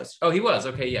was Maybe he? He was. Oh, he was.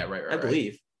 Okay, yeah, right. I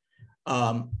believe.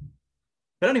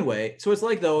 But anyway, so it's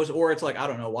like those, or it's like, I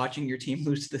don't know, watching your team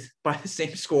lose by the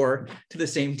same score to the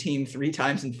same team 3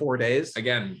 times in 4 days.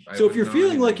 Again, so if you're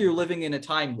feeling like you're living in a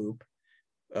time loop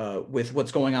with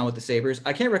what's going on with the Sabres,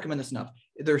 I can't recommend this enough.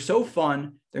 They're so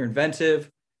fun. They're inventive.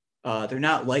 They're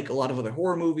not like a lot of other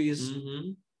horror movies.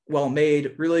 Well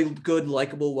made, really good,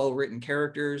 likable, well-written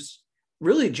characters,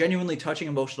 really genuinely touching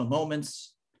emotional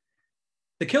moments.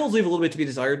 The kills leave a little bit to be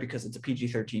desired because it's a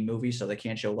PG-13 movie, so they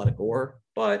can't show a lot of gore,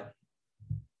 but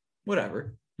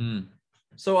whatever.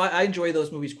 So I enjoy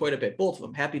those movies quite a bit, both of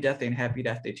them, Happy Death Day and Happy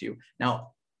Death Day 2.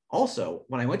 Now, also,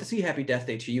 when I went to see Happy Death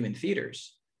Day 2 in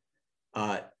theaters,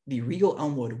 the Regal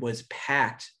Elmwood was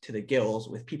packed to the gills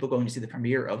with people going to see the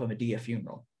premiere of A Medea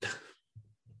Funeral.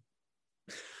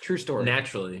 True story.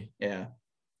 Naturally. Yeah.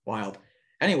 Wild.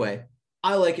 Anyway,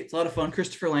 I like it. It's a lot of fun.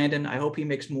 Christopher Landon. I hope he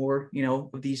makes more,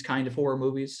 of these kind of horror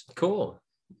movies. Cool.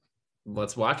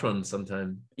 Let's watch one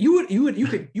sometime. You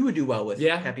would do well with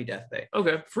Happy Death Day.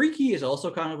 Okay. Freaky is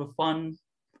also kind of a fun,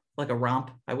 like a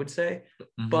romp, I would say,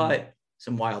 but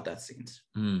some wild death scenes.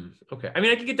 Okay. I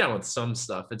mean, I could get down with some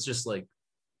stuff. It's just like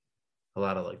a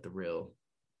lot of like the real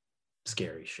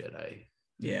scary shit.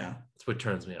 It's what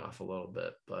turns me off a little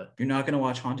bit, but you're not going to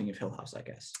watch Haunting of Hill House, I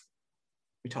guess.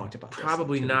 We talked about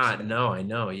probably this not. No, I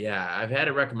know. Yeah. I've had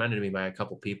it recommended to me by a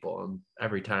couple people, and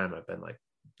every time I've been like,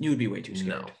 you would be way too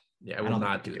scared. No. Yeah, I will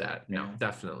not do that. No,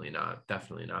 definitely not.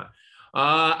 Definitely not.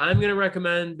 I'm going to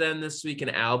recommend then this week an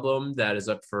album that is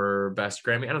up for Best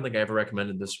Grammy. I don't think I ever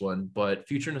recommended this one, but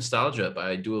Future Nostalgia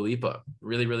by Dua Lipa.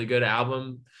 Really, really good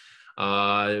album.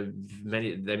 Before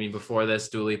this,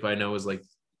 Dua Lipa I know was like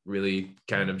really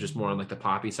kind of just more on like the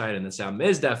poppy side, and this album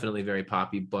is definitely very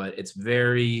poppy, but it's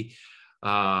very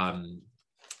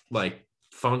like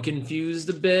funk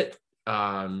infused a bit.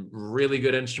 Really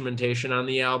good instrumentation on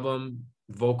the album.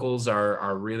 Vocals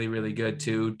are really, really good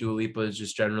too. Dua Lipa is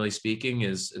just generally speaking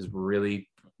is really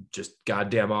just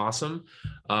goddamn awesome.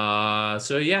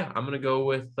 So yeah, I'm gonna go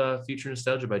with Future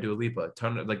Nostalgia by Dua Lipa. A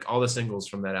ton of like all the singles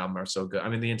from that album are so good. I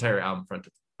mean, the entire album front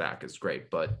to back is great,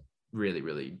 but really,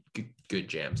 really good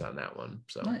jams on that one.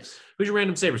 So nice. Who's your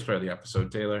random Sabres player of the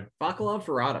episode, Taylor? Vaclav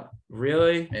Varada.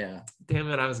 Really? Yeah. Damn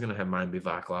it, I was gonna have mine be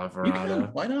Vaclav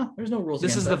Varada. Why not? There's no rules.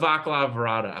 This is the Vaclav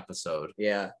Varada episode.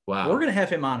 Yeah. Wow. We're gonna have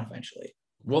him on eventually.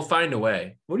 We'll find a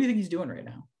way. What do you think he's doing right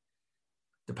now?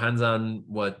 Depends on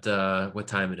what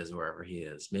time it is wherever he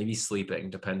is. Maybe sleeping,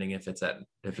 depending if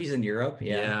he's in Europe.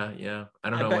 Yeah. I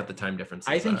don't know what the time difference is.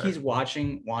 I think he's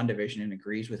watching WandaVision and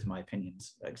agrees with my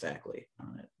opinions exactly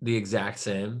on it. The exact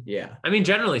same. Yeah. I mean,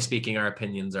 generally speaking, our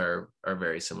opinions are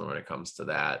very similar when it comes to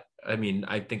that. I mean,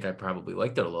 I think I probably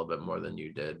liked it a little bit more than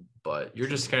you did, but you're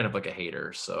just kind of like a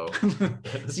hater. So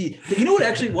see, you know what?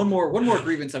 Actually, one more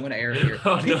grievance I'm going to air here.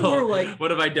 People are like,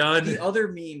 what have I done? The other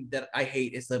meme that I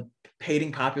hate is the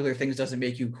hating popular things doesn't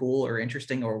make you cool or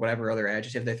interesting or whatever other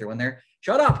adjective they throw in there.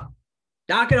 Shut up.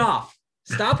 Knock it off.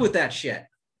 Stop with that shit.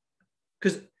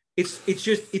 Because it's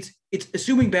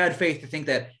assuming bad faith to think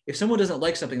that if someone doesn't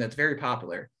like something that's very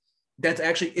popular,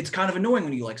 it's kind of annoying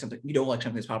when you like something, you don't like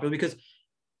something that's popular because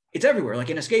it's everywhere, like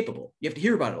inescapable. You have to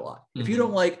hear about it a lot. If you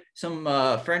don't like some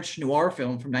French noir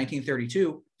film from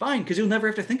 1932, fine, because you'll never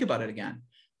have to think about it again.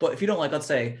 But if you don't like, let's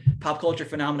say, pop culture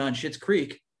phenomenon Schitt's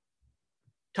Creek,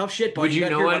 tough shit. But would you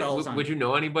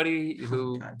know anybody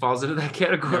who falls into that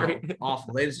category? No,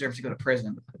 awful. They deserve to go to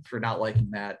prison for not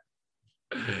liking that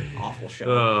awful show.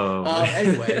 Oh.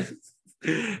 Anyway,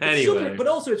 anyway, but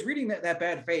also it's reading that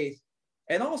bad faith,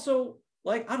 and also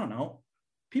like I don't know,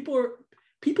 people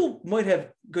might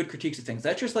have good critiques of things.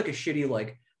 That's just like a shitty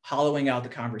like hollowing out the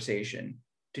conversation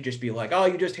to just be like, oh,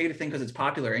 you just hate a thing because it's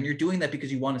popular, and you're doing that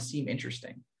because you want to seem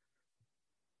interesting.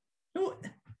 No.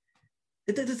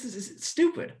 This is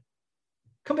stupid.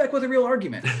 Come back with a real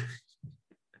argument.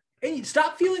 And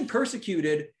stop feeling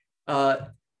persecuted. Like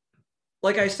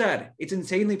I said, it's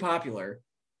insanely popular.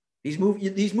 These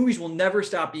movies will never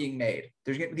stop being made.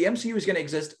 The MCU is going to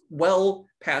exist well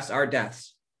past our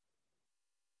deaths.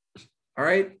 All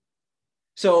right?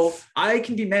 So I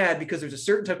can be mad because there's a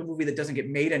certain type of movie that doesn't get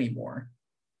made anymore,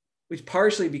 which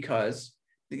partially because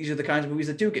these are the kinds of movies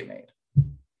that do get made.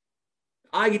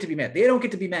 I get to be mad. They don't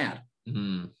get to be mad.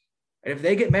 Mm-hmm. And if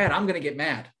they get mad, I'm going to get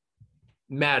mad.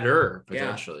 Madder,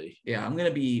 potentially. Yeah, I'm going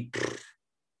to be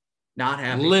not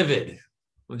happy. Livid.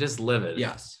 Well, just livid.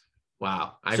 Yes.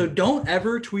 Wow. So don't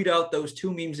ever tweet out those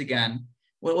two memes again.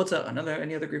 Well, what's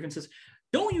any other grievances?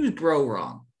 Don't use bro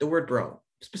wrong. The word bro.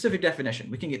 Specific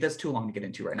definition. That's too long to get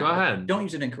into right now. Go ahead. Don't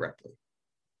use it incorrectly.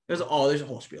 There's a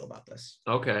whole spiel about this.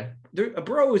 Okay. A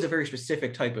bro is a very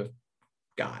specific type of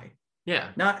guy. Yeah.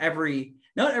 Not every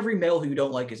male who you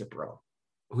don't like is a bro.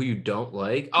 Who you don't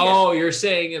like? Oh, you're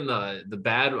saying in the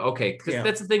bad. Okay, because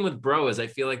that's the thing with bro is I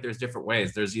feel like there's different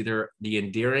ways. There's either the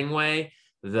endearing way,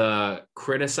 the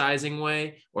criticizing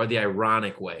way, or the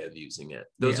ironic way of using it.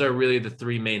 Those are really the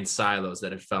three main silos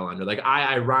that it fell under. Like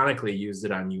I ironically used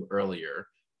it on you earlier.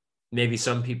 Maybe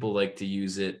some people like to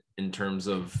use it in terms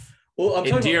of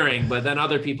endearing, but then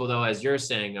other people, though, as you're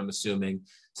saying, I'm assuming,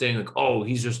 saying like, "Oh,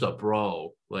 he's just a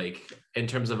bro," like in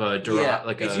terms of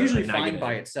it's usually fine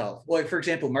by itself. Like for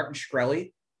example, Martin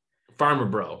Shkreli, farmer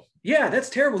bro. Yeah, that's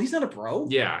terrible. He's not a bro.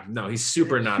 Yeah, no, he's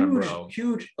super not a bro.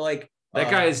 Huge, like that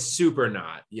guy is super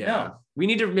not. Yeah, no. We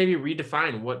need to maybe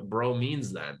redefine what bro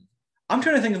means. Then I'm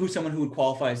trying to think of someone who would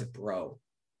qualify as a bro.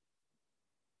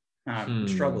 I'm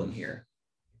struggling here,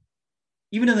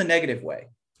 even in the negative way.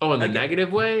 Oh, in the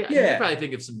negative way? Yeah. I could probably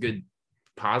think of some good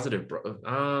positive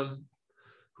bro.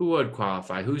 Who would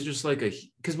qualify? Who's just like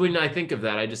because when I think of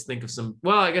that, I just think of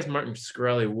I guess Martin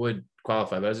Shkreli would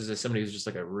qualify, but I was just somebody who's just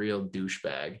like a real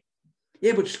douchebag.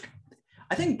 Yeah, but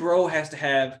I think bro has to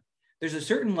have, there's a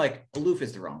certain like, aloof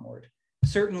is the wrong word,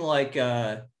 certain like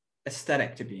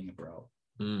aesthetic to being a bro.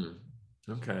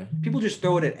 Okay. People just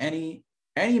throw it at any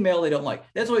male they don't like.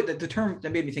 That's why the term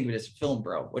that made me think of it is film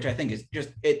bro, which I think is just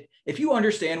it. If you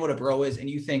understand what a bro is and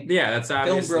you think that's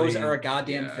film bros are a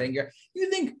goddamn thing, you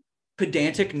think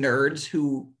pedantic nerds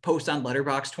who post on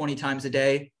Letterboxd 20 times a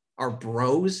day are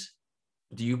bros.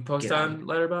 Do you post on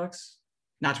Letterboxd?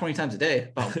 Not 20 times a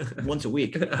day, about once a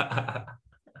week. A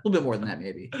little bit more than that,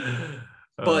 maybe.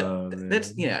 But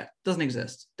that's doesn't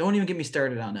exist. Don't even get me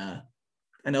started on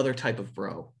another type of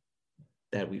bro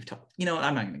that we've talked. I'm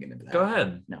not going to get into that. Go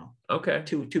ahead. No. Okay.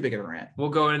 Too big of a rant. We'll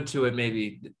go into it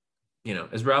maybe.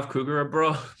 Is Ralph Kruger a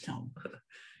bro? No.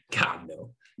 God,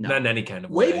 no. Not in any kind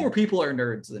of way. Way more people are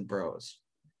nerds than bros.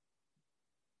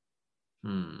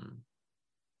 But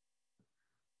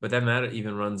then that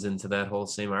even runs into that whole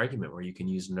same argument where you can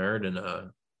use nerd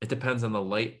and it depends on the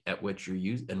light at which you're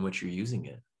using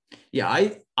it. Yeah,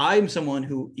 I'm someone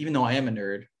who, even though I am a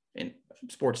nerd and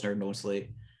sports nerd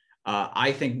mostly,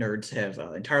 I think nerds have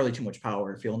entirely too much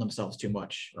power, feeling themselves too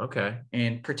much. Okay.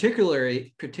 And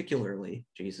particularly,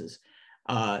 Jesus,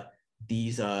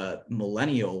 these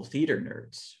millennial theater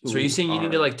nerds. So are you saying you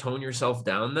need to like tone yourself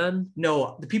down then?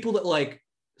 No, the people that what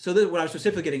I was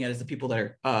specifically getting at is the people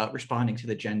that are responding to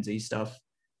the Gen Z stuff.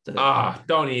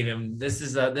 Don't even. This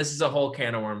is a whole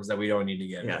can of worms that we don't need to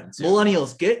get into.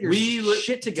 Millennials, get your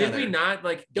shit together. Did we not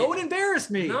don't embarrass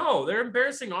me? No, they're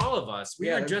embarrassing all of us. We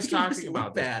were just talking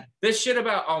about this shit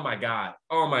about, oh my God.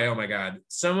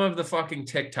 Some of the fucking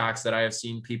TikToks that I have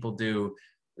seen people do,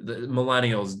 the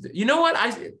millennials, you know what?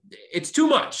 It's too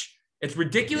much. It's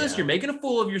ridiculous. You're making a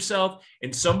fool of yourself.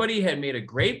 And somebody had made a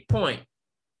great point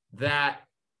that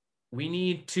we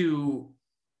need to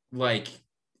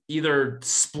either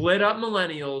split up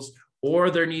millennials or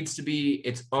there needs to be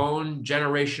its own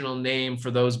generational name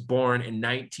for those born in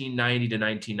 1990 to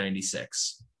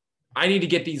 1996. I need to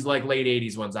get these late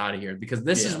 80s ones out of here because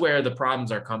this is where the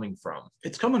problems are coming from.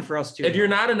 It's coming for us too. If you're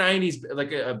not a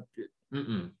 90s,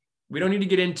 we don't need to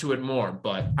get into it more,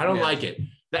 but I don't like it.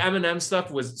 The Eminem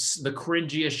stuff was the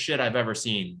cringiest shit I've ever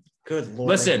seen. Good Lord.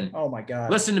 Listen. Oh my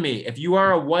God. Listen to me. If you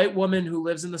are a white woman who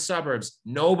lives in the suburbs,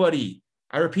 nobody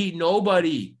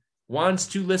wants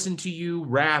to listen to you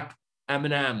rap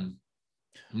Eminem.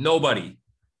 Nobody.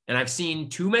 And I've seen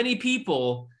too many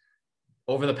people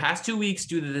over the past 2 weeks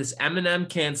due to this Eminem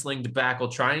canceling debacle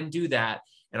try and do that.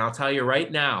 And I'll tell you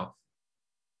right now,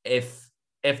 if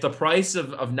the price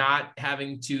of not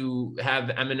having to have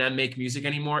Eminem make music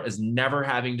anymore is never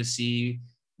having to see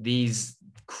these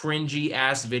cringy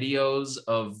ass videos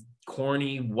of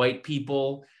corny white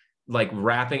people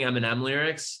rapping Eminem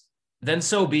lyrics, then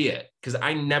so be it. Because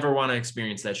I never want to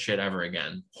experience that shit ever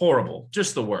again. Horrible.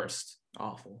 Just the worst.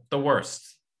 Awful. The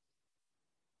worst.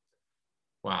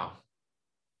 Wow.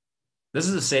 This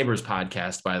is a Sabres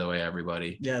podcast, by the way,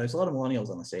 everybody. Yeah, there's a lot of millennials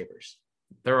on the Sabres.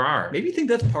 There are. Maybe you think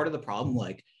that's part of the problem.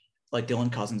 like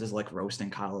Dylan Cousins is like roasting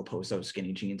Kyle Oposo's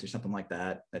skinny jeans or something like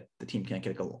that the team can't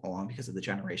get along because of the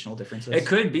generational differences. It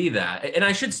could be that. And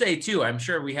I should say too, I'm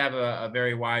sure we have a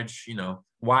very wide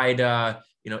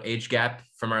age gap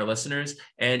from our listeners.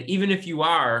 And even if you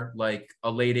are like a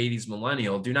late 80s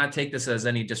millennial, do not take this as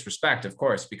any disrespect, of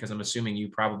course, because I'm assuming you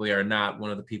probably are not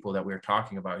one of the people that we're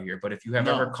talking about here. But if you have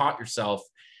ever caught yourself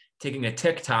taking a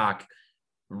TikTok,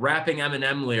 rapping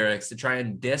Eminem lyrics to try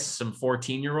and diss some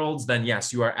 14-year-olds, then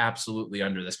yes, you are absolutely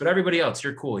under this. But everybody else,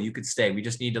 you're cool. You could stay. We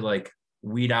just need to like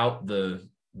weed out the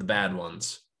bad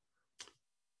ones.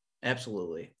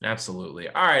 Absolutely. Absolutely.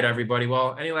 All right, everybody.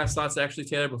 Well, any last thoughts actually,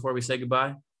 Taylor, before we say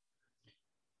goodbye?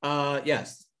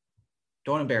 Yes.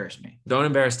 Don't embarrass me. Don't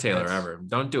embarrass Taylor ever.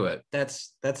 Don't do it.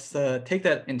 That's take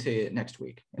that into next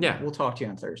week. Yeah. We'll talk to you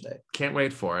on Thursday. Can't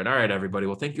wait for it. All right, everybody.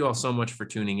 Well, thank you all so much for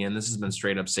tuning in. This has been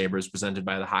Straight Up Sabres presented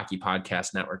by the Hockey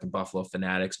Podcast Network and Buffalo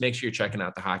Fanatics. Make sure you're checking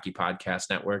out the Hockey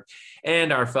Podcast Network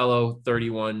and our fellow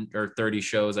 30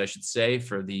 shows, I should say,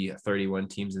 for the 31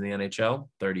 teams in the NHL.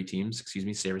 30 teams, excuse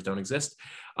me. Sabres don't exist.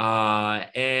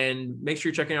 And make sure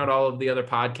you're checking out all of the other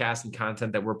podcasts and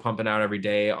content that we're pumping out every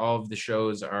day. All of the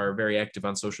shows are very active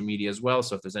on social media as well.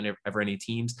 So if there's ever any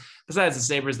teams besides the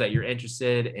Sabres that you're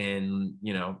interested in,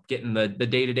 getting the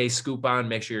day-to-day scoop on,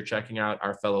 make sure you're checking out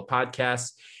our fellow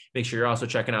podcasts. Make sure you're also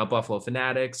checking out Buffalo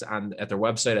Fanatics at their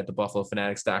website at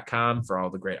thebuffalofanatics.com for all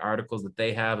the great articles that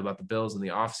they have about the Bills in the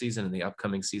offseason and the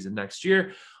upcoming season next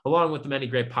year, along with the many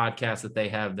great podcasts that they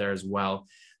have there as well.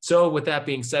 So with that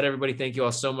being said, everybody, thank you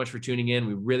all so much for tuning in.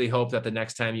 We really hope that the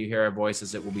next time you hear our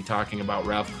voices, it will be talking about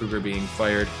Ralph Krueger being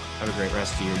fired. Have a great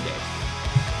rest of your day.